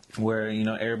where, you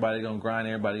know, everybody gonna grind,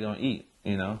 everybody gonna eat,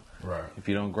 you know. Right. If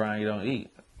you don't grind, you don't eat.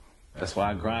 That's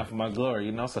why I grind for my glory,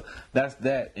 you know. So that's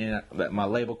that. And my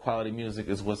label, Quality Music,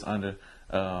 is what's under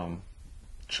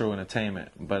True Entertainment.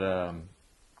 But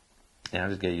yeah, I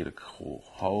just gave you the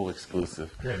whole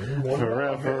exclusive. Yeah, for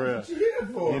real. What you here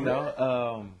for, You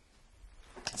know,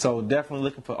 so definitely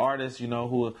looking for artists, you know,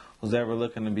 who's ever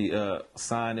looking to be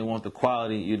signed and want the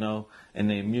quality, you know, in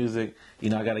their music. You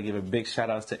know, I got to give a big shout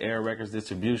outs to Air Records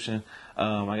Distribution.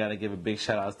 I got to give a big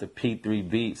shout outs to P3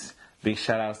 Beats. Big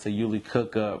shout outs to Yuli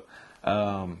Cookup.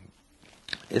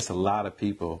 It's a lot of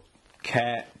people.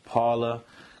 Kat, Paula,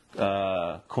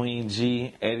 Queen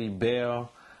G, Eddie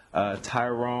Bell,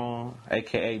 Tyrone,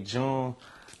 aka June,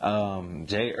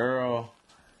 J. Earl.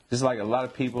 Just like a lot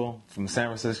of people from San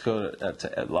Francisco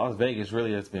to Las Vegas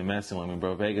really has been messing with me,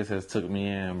 bro. Vegas has took me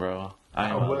in, bro. I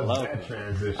am a local. That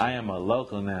transition? I am a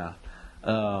local now.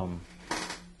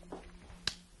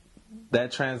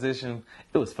 That transition,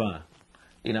 it was fun.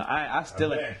 You know, I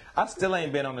still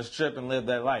ain't been on the Strip and lived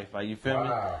that life. Like, you feel me?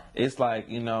 It's like,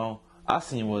 you know, I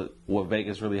seen what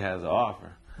Vegas really has to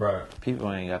offer. Right.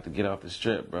 People ain't got to get off the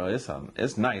Strip, bro.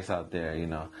 It's nice out there, you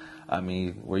know. I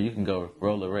mean, where you can go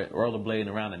rollerblading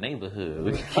around the neighborhood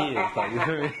with your kids. Like, you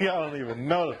feel me? Y'all don't even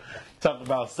know. Talking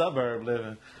about suburb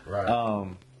living. Right.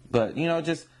 But, you know,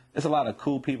 just, it's a lot of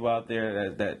cool people out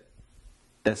there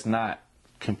that's not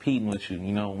competing with you,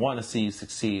 you know, want to see you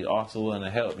succeed, also willing to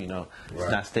help, you know. Right.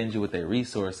 It's not stingy with their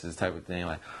resources type of thing.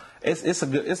 Like, it's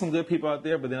some good people out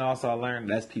there, but then also I learned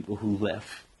that's people who left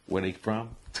where they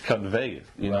from to come to Vegas,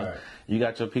 you know. You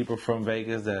got your people from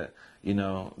Vegas that, you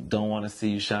know, don't want to see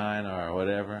you shine or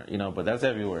whatever, you know, but that's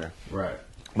everywhere. Right.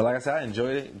 But like I said, I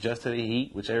enjoyed it, just to the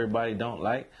heat, which everybody don't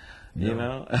like, you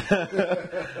know.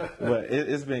 But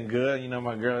it's been good. You know,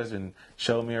 my girl has been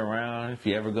showing me around. If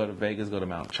you ever go to Vegas, go to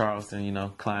Mount Charleston, you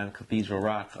know, climb Cathedral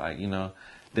Rock. Like, you know,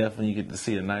 definitely you get to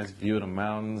see a nice view of the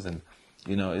mountains. And,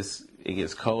 you know, it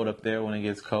gets cold up there when it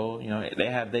gets cold. You know, they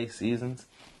have their seasons.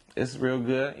 It's real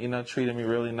good, you know, treating me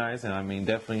really nice. And, I mean,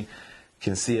 definitely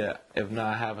can see if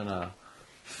not having a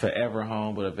forever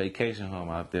home, but a vacation home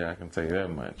out there. I can tell you that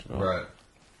much, bro. Right.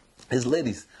 It's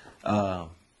ladies. I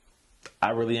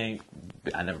never been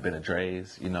to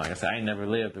Dre's. You know, like I said, I ain't never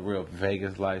lived the real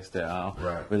Vegas lifestyle. I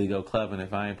don't really go clubbing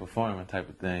if I ain't performing type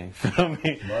of thing. Feel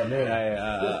me?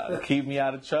 Keep me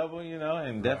out of trouble, you know,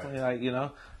 and definitely, like, you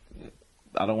know,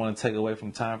 I don't want to take away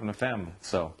from time from the family.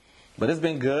 So, but it's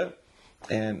been good.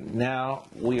 And now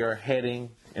we are heading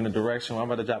in the direction where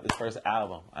I'm about to drop this first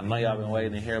album. I know y'all been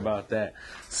waiting to hear about that.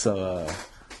 So,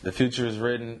 The Future Is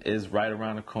Written is right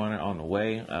around the corner, on the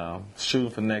way.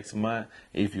 Shooting for next month.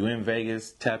 If you're in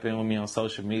Vegas, tap in with me on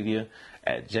social media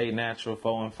at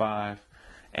JNatural415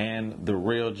 and The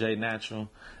Real J Natural.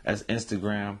 That's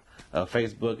Instagram.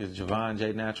 Facebook is Javon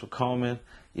J Natural Coleman.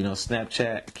 You know,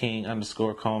 Snapchat,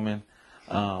 King_Coleman.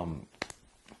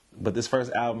 But this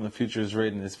first album, The Future Is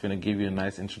Written, is going to give you a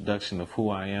nice introduction of who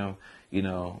I am, you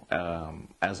know,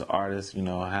 as an artist, you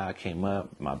know, how I came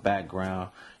up, my background.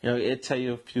 You know, it'll tell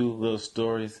you a few little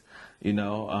stories, you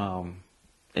know.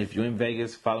 If you're in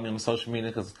Vegas, follow me on social media,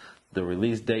 because the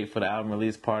release date for the album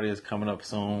release party is coming up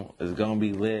soon. It's going to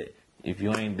be lit. If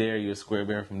you ain't there, you're a square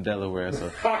bear from Delaware.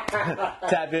 So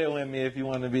tap in with me if you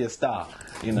want to be a star,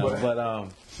 you know.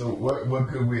 So what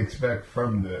could we expect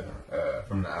from the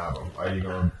album? Are you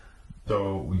going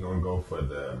to we gonna go for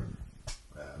the?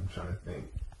 I'm trying to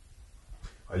think.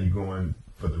 Are you going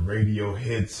for the radio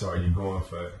hits, or are you going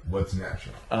for what's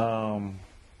natural?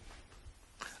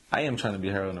 I am trying to be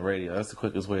heard on the radio. That's the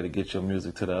quickest way to get your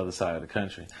music to the other side of the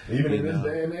country. Even in this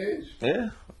day and age? Yeah.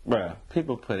 Bruh,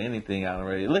 people put anything out on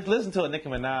the radio. Listen to a Nicki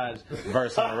Minaj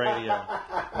verse on the radio.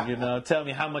 You know, tell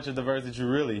me how much of the verse did you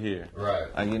really hear?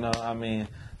 Right. You know, I mean,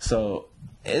 so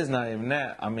It's not even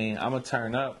that. I mean, I'm gonna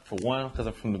turn up for one because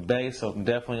I'm from the Bay, so I'm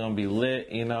definitely gonna be lit,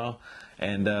 you know.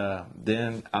 And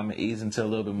then I'm gonna ease into a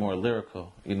little bit more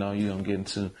lyrical. You know, you're gonna get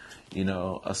into, you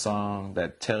know, a song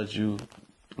that tells you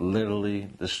literally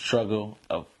the struggle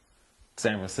of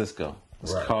San Francisco.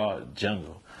 It's called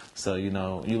Jungle. So, you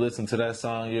know, you listen to that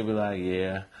song, you'll be like,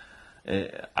 yeah,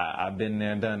 I've been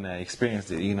there, done that,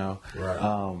 experienced it, you know.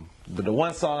 Right. But the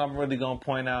one song I'm really gonna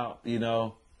point out, you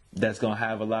know, that's gonna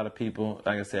have a lot of people.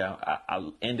 Like I said, I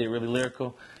end it really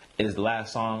lyrical. Is the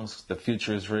last song's "The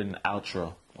Future Is Written"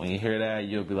 outro. When you hear that,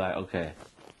 you'll be like, okay,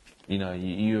 you know,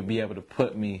 you'll be able to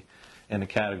put me in the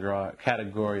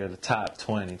category of the top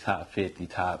 20, top 50,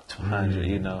 top 200.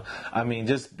 You know, I mean,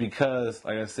 just because,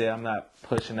 like I said, I'm not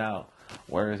pushing out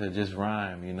words that just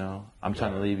rhyme. You know, I'm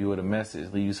trying to leave you with a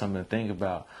message, leave you something to think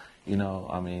about. You know,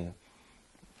 I mean,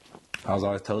 I was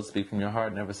always told to speak from your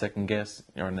heart, never second guess,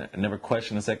 or never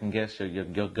question or second guess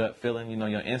your gut feeling, you know,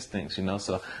 your instincts, you know.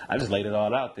 So I just laid it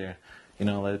all out there, you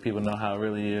know, let people know how it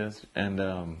really is. And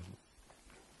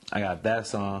I got that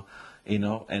song, you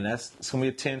know, and it's going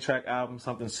to be a 10-track album,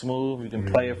 something smooth. You can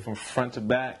play it from front to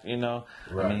back, you know.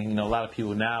 Right. I mean, you know, a lot of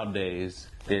people nowadays,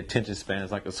 their attention span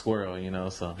is like a squirrel, you know,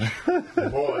 so.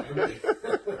 Boy,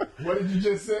 what did you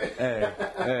just say?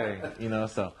 Hey, you know,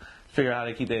 so. Figure out how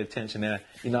to keep their attention there.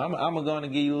 You know, I'm going to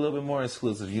give you a little bit more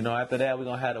exclusive. You know, after that, we're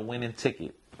going to have a winning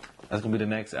ticket. That's going to be the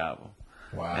next album.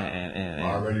 Wow. And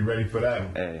already ready for that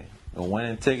one. Hey, the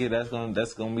winning ticket, that's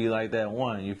gonna be like that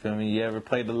one. You feel me? You ever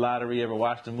played the lottery? You ever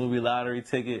watched the movie Lottery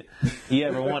Ticket? You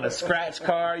ever won a scratch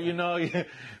card? You know,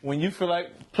 when you feel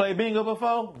like play bingo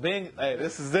before? Hey,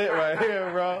 this is it right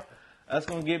here, bro. That's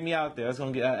going to get me out there.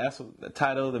 That's the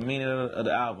title, the meaning of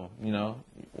the album. You know,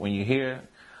 when you hear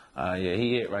yeah,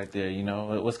 he hit right there, you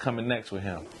know. What's coming next with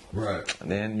him? Right.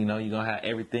 And then, you know, you're going to have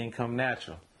Everything Come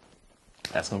Natural.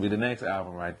 That's going to be the next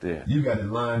album right there. You got it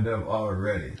lined up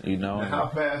already. You know. Now, how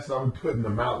fast are we putting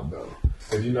them out, though?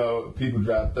 Because, you know, people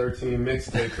drop 13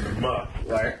 mixtapes in a month.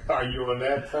 Like, are you on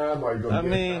that time? Or are you going to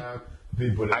get time?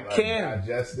 People that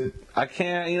digest it? I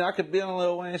can't. You know, I could be on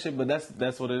Lil Wayne shit, but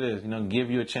that's what it is. You know,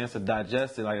 give you a chance to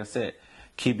digest it. Like I said,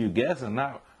 keep you guessing,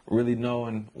 not really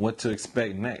knowing what to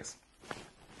expect next.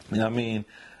 You know what I mean?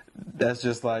 That's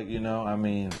just like, you know, I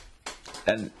mean,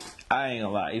 and I ain't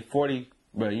gonna lie, 40,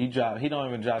 bro, he don't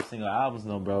even drop single albums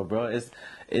no, bro. It's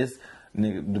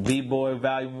nigga, the B-Boy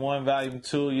Volume 1, Volume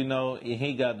 2, you know,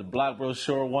 he got the Block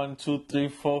Brochure 1, 2, 3,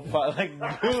 4, 5,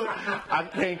 like, dude, I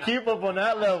can't keep up on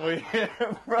that level here,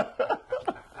 bro.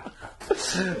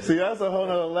 See, that's a whole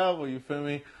nother level, you feel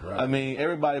me? Right. I mean,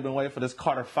 everybody been waiting for this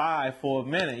Carter 5 for a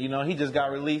minute, you know. He just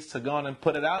got released to go on and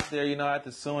put it out there, you know,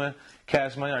 after suing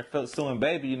Cash Money or suing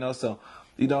Baby, you know. So,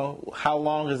 you know, how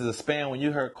long is the span when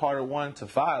you heard Carter 1 to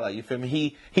 5? Like, you feel me?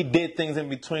 He did things in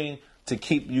between to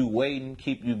keep you waiting,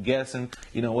 keep you guessing,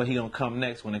 you know, what he gonna come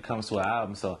next when it comes to an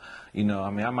album. So, you know,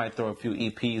 I mean, I might throw a few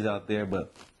EPs out there,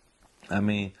 but, I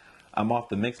mean, I'm off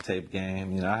the mixtape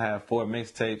game. You know, I have 4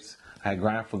 mixtapes. I had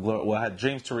Grind for Glory. Well, I had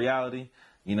Dreams to Reality.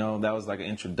 You know, that was like an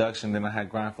introduction. Then I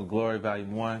had Grind for Glory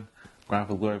Volume 1, Grind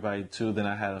for Glory Volume 2. Then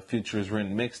I had a Future Is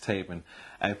Written mixtape. And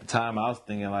at the time, I was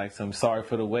thinking like some Sorry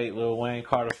for the Wait, Lil Wayne,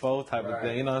 Carter 4 type of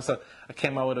thing. You know, so I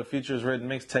came out with a Future Is Written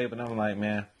mixtape. And I'm like,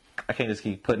 man, I can't just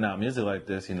keep putting out music like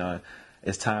this. You know,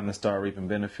 it's time to start reaping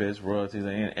benefits, royalties,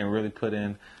 and really put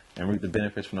in and reap the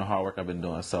benefits from the hard work I've been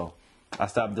doing. So I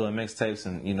stopped doing mixtapes,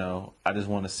 and, you know, I just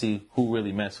want to see who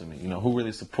really mess with me, you know, who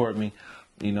really support me,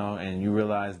 you know, and you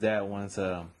realize that once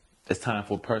it's time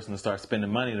for a person to start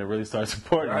spending money to really start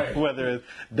supporting me, whether it's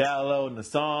downloading a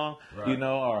song, you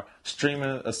know, or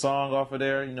streaming a song off of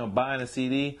there, you know, buying a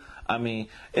CD. I mean,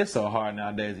 it's so hard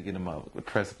nowadays to get them up,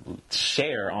 press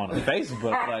share on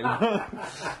Facebook,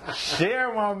 like,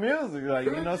 share my music, like,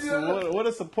 you know, so what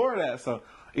a support at. So,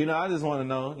 you know, I just want to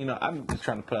know, you know, I'm just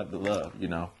trying to put out the love, you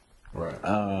know. Right.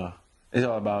 It's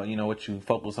all about, you know, what you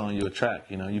focus on, you attract.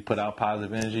 You know, you put out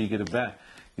positive energy, you get it back.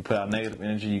 You put out negative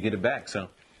energy, you get it back. So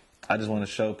I just want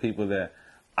to show people that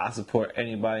I support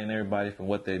anybody and everybody for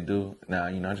what they do. Now,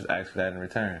 you know, I just ask for that in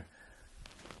return.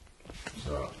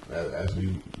 So as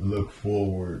we look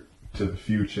forward to the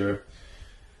future,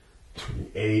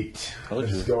 28,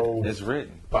 let's go. It's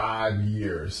written. 5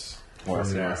 years. Well, I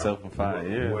see myself in 5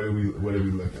 years. What are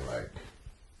we looking like?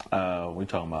 We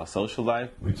talking about social life.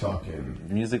 We talking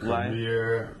music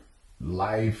career,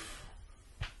 life,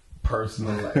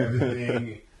 personal life,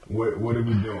 everything. What are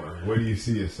we doing? Where do you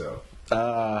see yourself?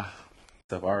 I'm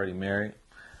already married,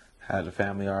 had a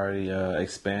family already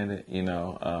expanded. You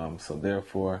know, so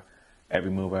therefore,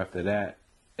 every move after that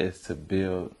is to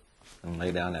build and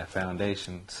lay down that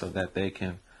foundation so that they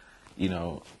can, you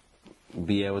know,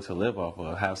 be able to live off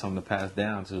of, have something to pass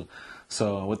down to.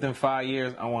 So within 5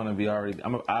 years, I want to be already.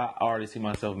 I already see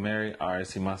myself married. I already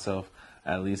see myself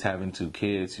at least having 2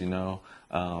 kids. You know,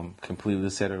 completely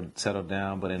settled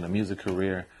down. But in the music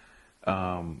career,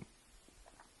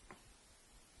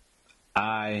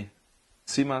 I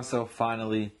see myself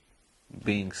finally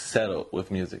being settled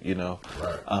with music. You know,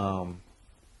 right.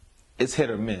 It's hit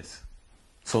or miss.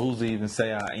 So who's to even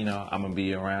say I'm gonna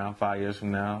be around 5 years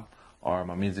from now, or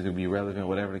my music will be relevant,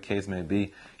 whatever the case may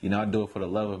be. You know, I do it for the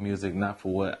love of music, not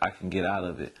for what I can get out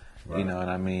of it. Right. You know what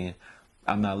I mean?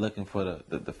 I'm not looking for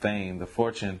the fame, the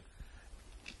fortune.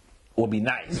 Will be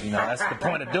nice, you know. That's the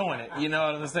point of doing it. You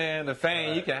know what I'm saying? The fame,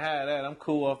 right. You can have that. I'm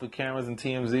cool off the cameras and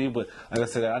TMZ, but like I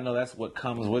said, I know that's what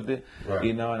comes with it. Right.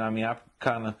 You know, and I mean, I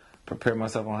kind of prepare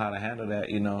myself on how to handle that.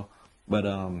 You know, but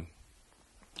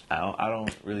I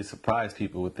don't really surprise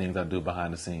people with things I do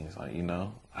behind the scenes. Like, you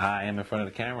know, how I am in front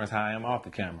of the camera is how I am off the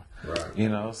camera. Right. You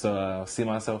know, so see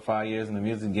myself 5 years in the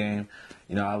music game.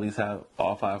 You know, I at least have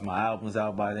all 5 of my albums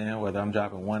out by then, whether I'm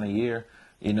dropping 1 a year.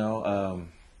 You know,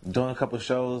 doing a couple of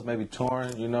shows, maybe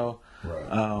touring. You know,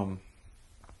 right.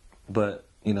 But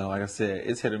you know, like I said,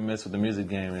 it's hit or miss with the music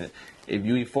game. And if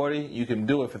you eat 40, you can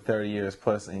do it for 30 years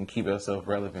plus and keep yourself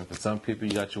relevant. For some people,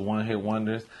 you got your one-hit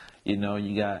wonders. You know,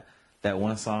 you got that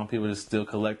one song people are still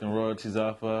collecting royalties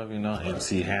off of, you know, right.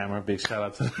 MC Hammer, big shout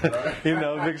out to, right. You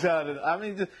know, big shout out to, I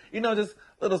mean, just, you know, just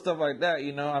little stuff like that,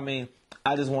 you know, I mean,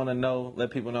 I just want to know,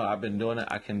 let people know I've been doing it,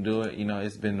 I can do it, you know,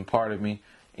 it's been a part of me,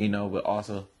 you know, but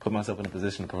also put myself in a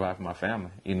position to provide for my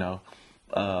family, you know,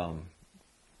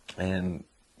 and,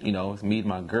 you know, it's me and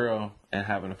my girl and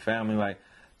having a family, like,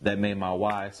 that made my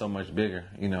why so much bigger,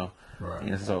 you know, right.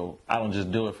 And so I don't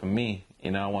just do it for me. You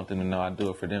know, I want them to know I do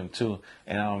it for them too.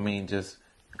 And I don't mean just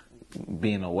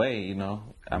being away, you know.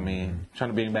 I mean, trying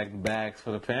to bring back the bags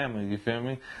for the family, you feel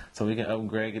me? So we can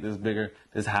upgrade, get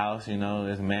this house, you know,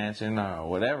 this mansion or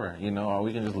whatever, you know, or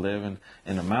we can just live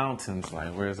in the mountains,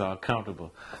 like where it's all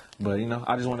comfortable. But, you know,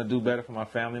 I just want to do better for my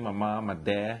family, my mom, my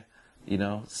dad, you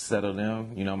know, settle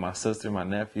them, you know, my sister, my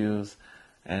nephews,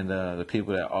 and the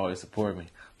people that always support me.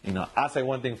 You know, I'll say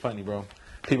one thing funny, bro.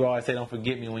 People always say, don't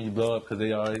forget me when you blow up, because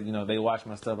they always, you know, they watch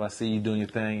my stuff. I see you doing your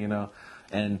thing, you know,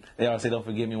 and they always say, don't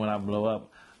forget me when I blow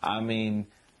up. I mean,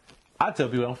 I tell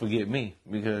people, don't forget me,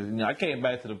 because, you know, I came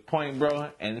back to the point,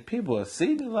 bro, and people will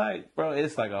see me like, bro,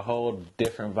 it's like a whole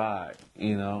different vibe,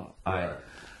 you know. Right.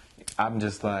 I'm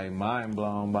just like mind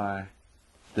blown by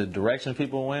the direction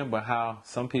people went, but how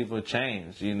some people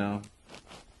change, you know.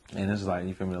 And it's like,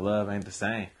 you feel me, the love ain't the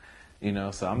same. You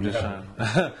know, so I'm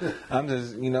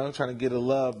just you know, trying to get the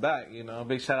love back, you know.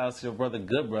 Big shout out to your brother,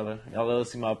 Good Brother. Y'all love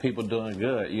to see my people doing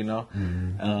good, you know.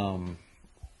 Mm-hmm.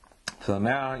 So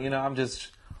now, you know, I'm just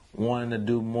wanting to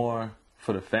do more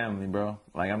for the family, bro.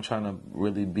 Like, I'm trying to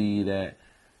really be that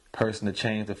person to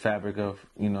change the fabric of,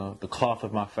 you know, the cloth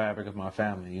of my fabric of my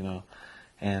family, you know.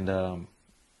 And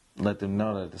let them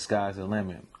know that the sky's the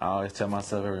limit. I always tell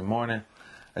myself every morning,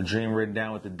 a dream written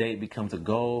down with a date becomes a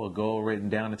goal written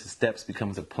down into steps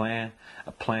becomes a plan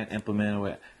implemented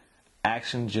with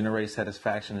action generates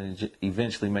satisfaction and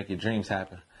eventually make your dreams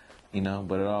happen. You know,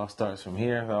 but it all starts from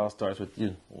here. It all starts with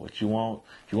you. What you want.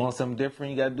 If you want something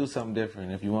different, you got to do something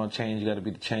different. If you want change, you got to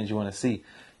be the change you want to see.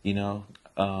 You know,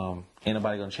 ain't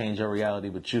nobody going to change your reality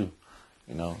but you.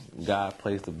 You know, God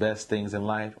placed the best things in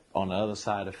life on the other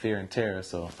side of fear and terror.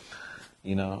 So,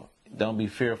 you know, don't be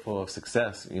fearful of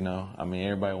success, you know. I mean,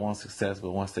 everybody wants success,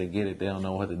 but once they get it, they don't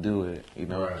know what to do with it, you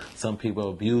know. Right. Some people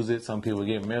abuse it, some people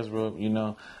get miserable, you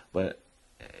know. But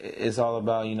it's all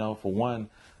about, you know, for one,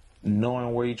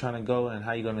 knowing where you're trying to go and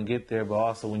how you're going to get there, but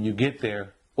also when you get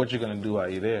there, what you're going to do while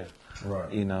you're there.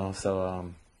 Right. You know,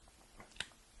 so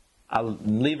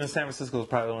leaving San Francisco was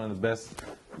probably one of the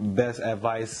best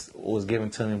advice was given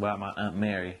to me by my Aunt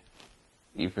Mary.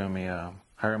 You feel me? Her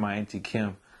and my Auntie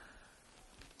Kim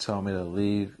told me to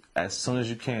leave as soon as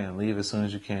you can. Leave as soon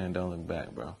as you can and don't look back,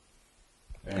 bro.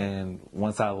 Damn. And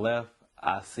once I left,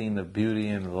 I seen the beauty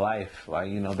in life. Like,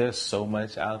 you know, there's so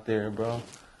much out there, bro,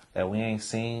 that we ain't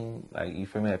seen. Like, you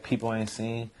feel me? That people ain't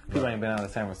seen. People ain't been out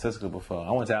of San Francisco before. I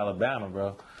went to Alabama,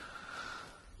 bro.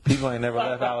 People ain't never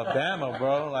left Alabama,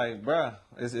 bro. Like, bro,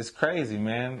 it's crazy,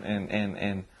 man.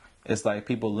 And it's like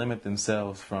people limit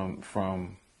themselves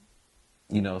from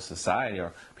you know, society,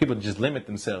 or people just limit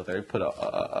themselves. They put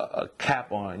a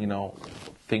cap on, you know,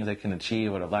 things they can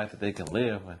achieve or the life that they can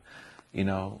live. And, you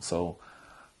know, so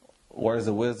words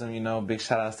of wisdom, you know, big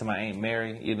shout outs to my Aunt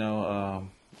Mary, you know,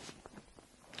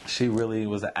 she really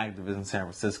was an activist in San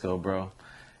Francisco, bro.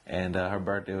 And her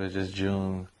birthday was just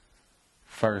June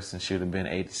 1st, and she would have been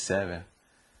 87.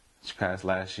 She passed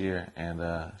last year,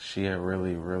 and she had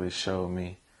really, really showed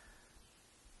me.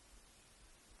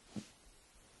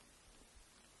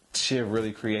 She had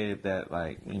really created that,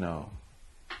 like, you know.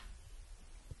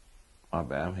 My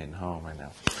bad, I'm hitting home right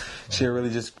now. She had really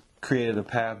just created a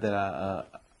path that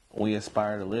we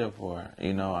aspire to live for.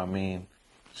 You know, I mean,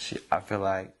 I feel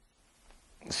like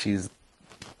she's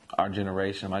our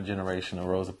generation, my generation of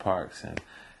Rosa Parks, and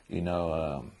you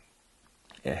know,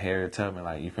 Harriet Tubman.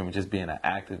 Like, you feel me? Just being an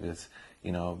activist,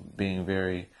 you know, being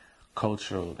very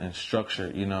cultural and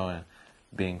structured, you know, and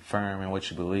being firm in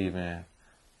what you believe in,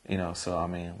 you know. So I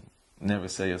mean, never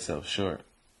sell yourself short.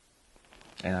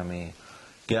 And I mean,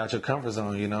 get out your comfort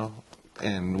zone, you know.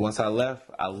 And once I left,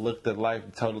 I looked at life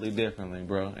totally differently,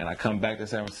 bro. And I come back to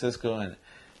San Francisco, and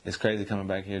it's crazy coming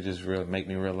back here. Just make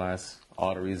me realize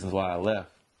all the reasons why I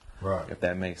left. Right. If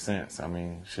that makes sense. I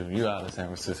mean, shoot, you out of San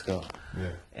Francisco.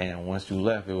 Yeah. And once you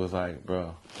left, it was like,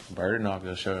 bro, burden off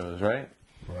your shoulders, right?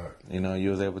 Right. You know, you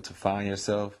was able to find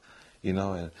yourself, you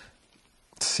know, and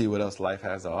see what else life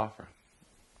has to offer.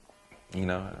 You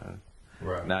know.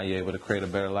 Right. Now you're able to create a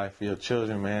better life for your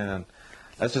children, man. And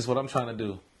that's just what I'm trying to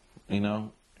do, you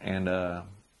know. And I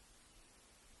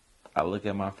look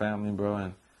at my family, bro,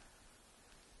 and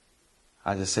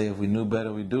I just say if we knew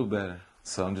better, we do better.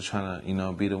 So I'm just trying to, you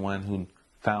know, be the one who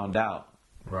found out.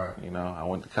 Right. You know, I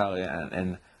went to college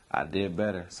and I did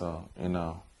better. So, you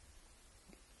know,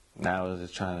 now I was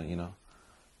just trying to, you know,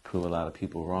 prove a lot of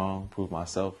people wrong, prove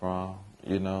myself wrong,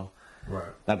 you know. Right.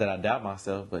 Not that I doubt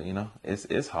myself, but, you know,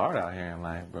 it's hard out here in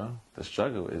life, bro. The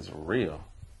struggle is real.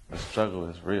 The struggle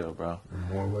is real, bro. In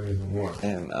more ways than one.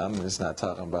 And I'm just not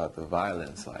talking about the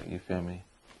violence, like, you feel me?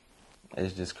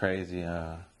 It's just crazy,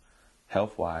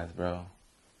 health-wise, bro.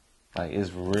 Like,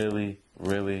 it's really,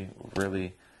 really,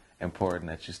 really important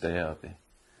that you stay healthy.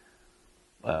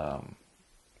 I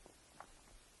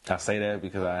say that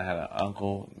because I had an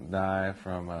uncle die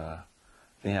from,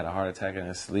 he had a heart attack in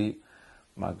his sleep.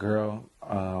 My girl,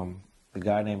 the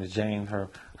guy named is James, her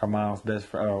mom's best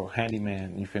friend,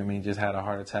 handyman, you feel me, just had a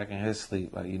heart attack in his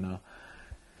sleep. Like, you know,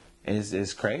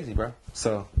 it's crazy, bro.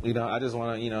 So, you know, I just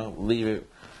want to, you know, leave it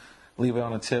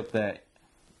on a tip that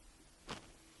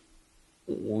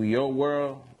your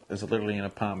world is literally in the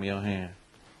palm of your hand.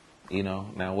 You know,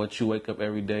 now what you wake up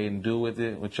every day and do with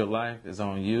it, with your life, is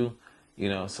on you. You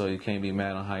know, so you can't be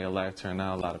mad on how your life turned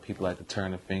out. A lot of people like to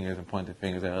turn the fingers and point the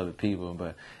fingers at other people,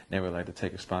 but never like to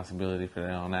take responsibility for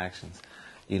their own actions.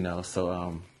 You know,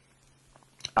 so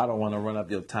I don't want to run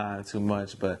up your time too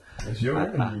much, but it's your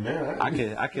interview, man.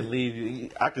 I can leave you.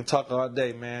 I can talk all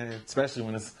day, man. Especially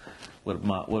when it's with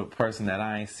a person that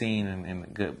I ain't seen in a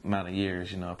good amount of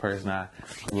years. You know, a person I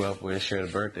grew up with, shared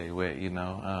a birthday with. You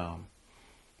know,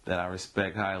 that I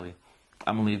respect highly.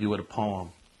 I'm gonna leave you with a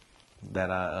poem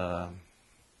that I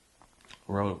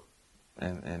wrote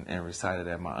and recited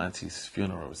at my auntie's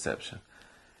funeral reception.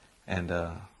 And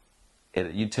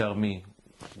you tell me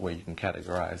where you can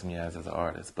categorize me as an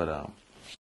artist. But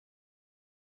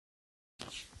it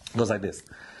goes like this.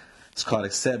 It's called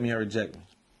Accept Me or Reject Me.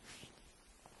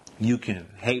 You can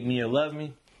hate me or love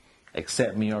me,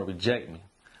 accept me or reject me.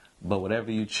 But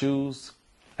whatever you choose,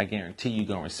 I guarantee you're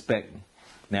going to respect me.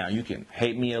 Now, you can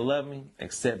hate me or love me,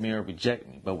 accept me or reject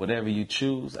me. But whatever you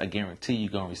choose, I guarantee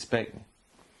you're going to respect me.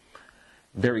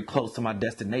 Very close to my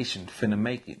destination, finna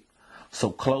make it. So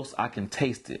close I can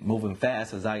taste it, moving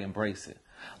fast as I embrace it.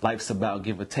 Life's about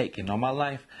give or take, and all my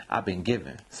life I've been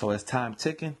giving. So as time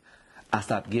ticking, I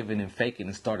stopped giving and faking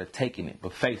and started taking it.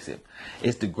 But face it,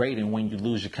 it's degrading when you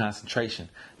lose your concentration.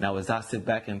 Now as I sit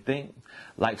back and think,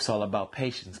 life's all about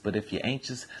patience. But if you're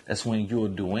anxious, that's when you'll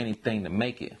do anything to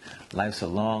make it. Life's a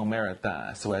long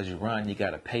marathon, so as you run, you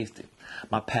gotta pace it.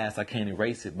 My past, I can't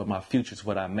erase it, but my future's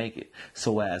what I make it.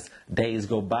 So as days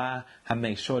go by, I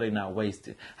make sure they're not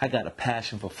wasted. I got a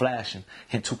passion for flashing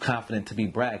and too confident to be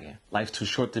bragging. Life's too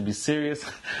short to be serious,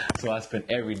 so I spend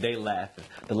every day laughing.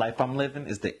 The life I'm living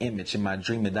is the image in my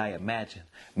dream that I imagine,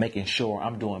 making sure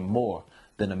I'm doing more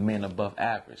than a man above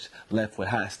average, left with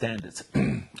high standards,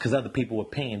 because other people's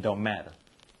opinion don't matter.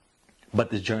 But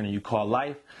this journey you call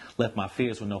life left my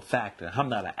fears with no factor. I'm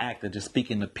not an actor, just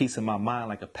speaking the peace in my mind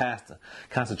like a pastor.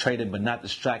 Concentrated but not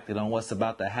distracted on what's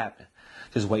about to happen.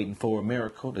 Just waiting for a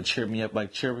miracle to cheer me up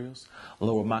like Cheerios.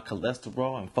 Lower my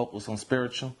cholesterol and focus on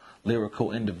spiritual.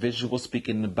 Lyrical individual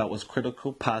speaking about what's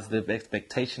critical. Positive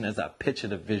expectation as I picture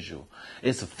the visual.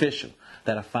 It's official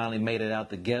that I finally made it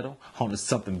out the ghetto. On to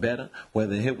something better,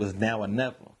 whether it was now or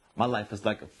never. My life is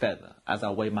like a feather. As I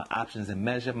weigh my options and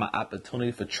measure my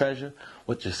opportunity for treasure,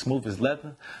 which is smooth as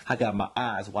leather, I got my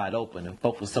eyes wide open and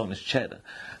focus on this cheddar.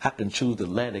 I can choose to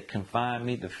let it confine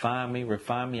me, define me,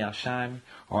 refine me, outshine me,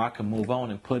 or I can move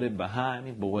on and put it behind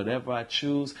me. But whatever I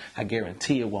choose, I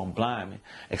guarantee it won't blind me.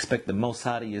 Expect the most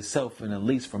out of yourself and the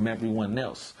least from everyone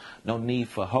else. No need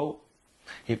for hope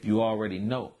if you already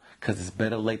know. Cause it's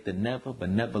better late than never, but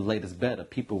never late is better.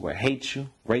 People will hate you,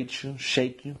 rate you,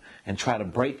 shake you, and try to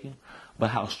break you. But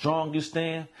how strong you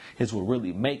stand is what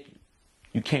really make you.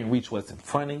 You can't reach what's in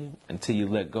front of you until you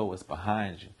let go what's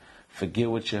behind you.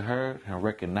 Forget what you heard and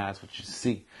recognize what you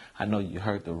see. I know you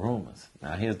heard the rumors.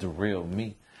 Now here's the real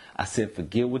me. I said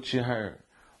forget what you heard,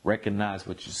 recognize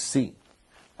what you see.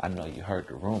 I know you heard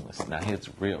the rumors. Now here's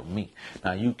the real me.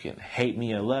 Now you can hate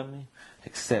me or love me,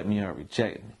 accept me or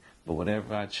reject me. But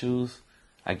whatever I choose,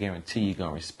 I guarantee you're going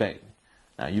to respect me.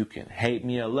 Now, you can hate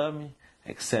me or love me,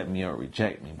 accept me or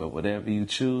reject me. But whatever you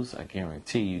choose, I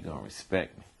guarantee you're going to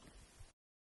respect me.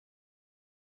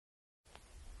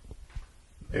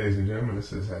 Ladies and gentlemen, this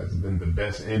has been the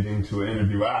best ending to an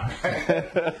interview I've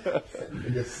had.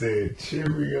 Nigga said,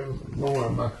 Cheerios,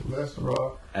 lowering my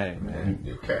cholesterol. Hey, man.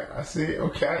 Okay, I see.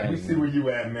 Okay, we see where you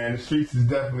at, man. The streets is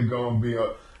definitely going to be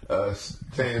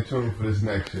staying tuned for this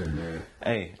next year, man.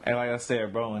 Hey, like I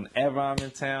said, bro, whenever I'm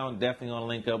in town, definitely gonna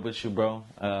link up with you, bro.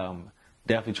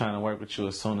 Definitely trying to work with you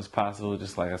as soon as possible.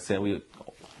 Just like I said, we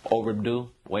overdue,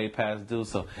 way past due.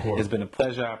 So it's been a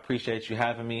pleasure. I appreciate you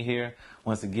having me here.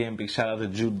 Once again, big shout out to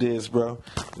Jew Diz, bro.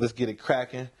 Let's get it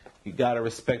cracking. You gotta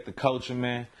respect the culture,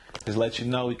 man. Just let you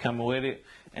know we coming with it,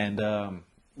 and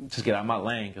just get out my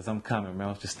lane because I'm coming,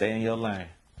 man. Just stay in your lane.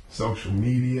 Social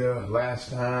media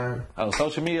last time.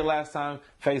 Social media last time.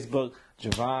 Facebook,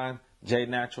 Javon, J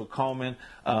Natural Coleman.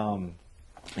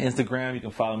 Instagram, you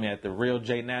can follow me at The Real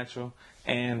J Natural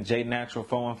and J Natural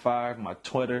 415. My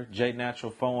Twitter, J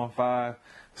Natural 415.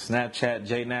 Snapchat,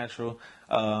 J Natural.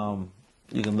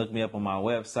 You can look me up on my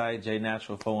website,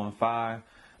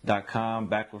 jnatural415.com,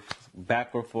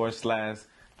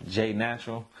 /J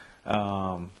Natural.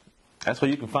 That's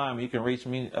where you can find me. You can reach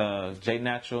me,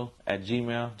 jnatural at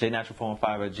Gmail,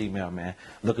 jnatural415 at Gmail, man.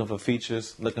 Looking for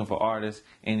features, looking for artists,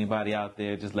 anybody out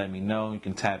there, just let me know. You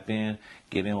can tap in,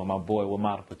 get in with my boy, Will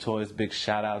Model for Toys. Big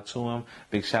shout out to him.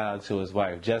 Big shout out to his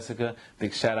wife, Jessica.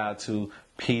 Big shout out to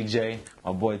PJ,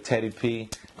 my boy Teddy P.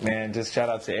 Man, just shout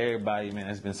out to everybody, man,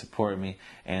 that's been supporting me.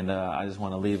 And I just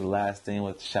want to leave the last thing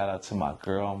with a shout out to my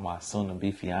girl, my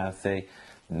soon-to-be fiance,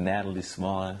 Natalie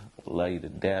Smallin. Love you to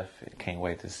death. Can't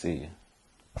wait to see you.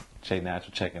 J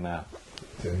Natural checking out.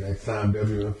 Till next time,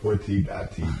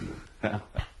 WN4T.TV. For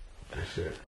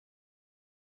sure.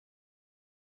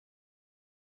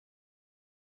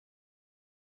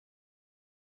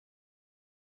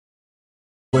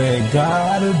 Where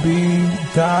gotta be.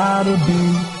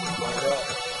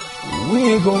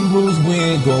 We ain't gonna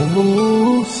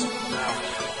lose.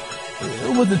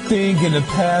 It was a thing in the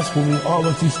past when we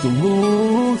always used to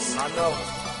lose. I know.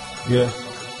 Yeah.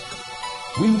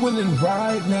 We winning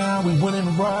right now. We gonna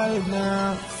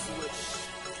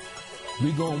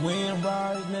win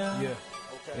right now. Yeah.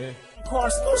 Okay.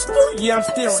 Yeah, I'm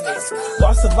steering it.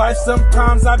 Lost of life,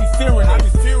 sometimes I be fearing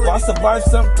it. Lost of life,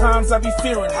 sometimes I be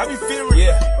fearing it.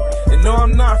 Yeah. And no,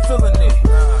 I'm not feeling it.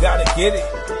 Gotta get it.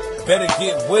 Better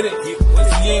get with it. If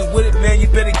you ain't with it, man, you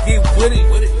better get with it.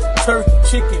 Turkey,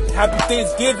 chicken, happy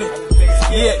Thanksgiving.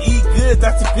 Yeah, eat good,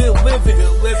 that's a good living.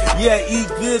 Yeah, eat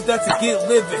good, that's a good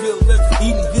living.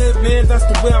 Eating good, man, that's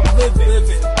the way I'm living.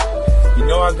 You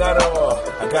know I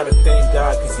gotta thank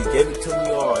God because He gave it to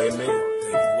me all, amen.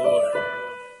 Thank you, Lord.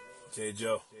 J.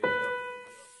 Joe.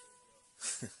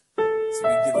 See,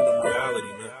 we giving them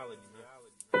reality, man.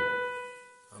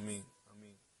 I mean,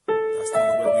 that's the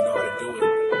only way we know how to do it.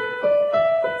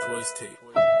 Voice tape.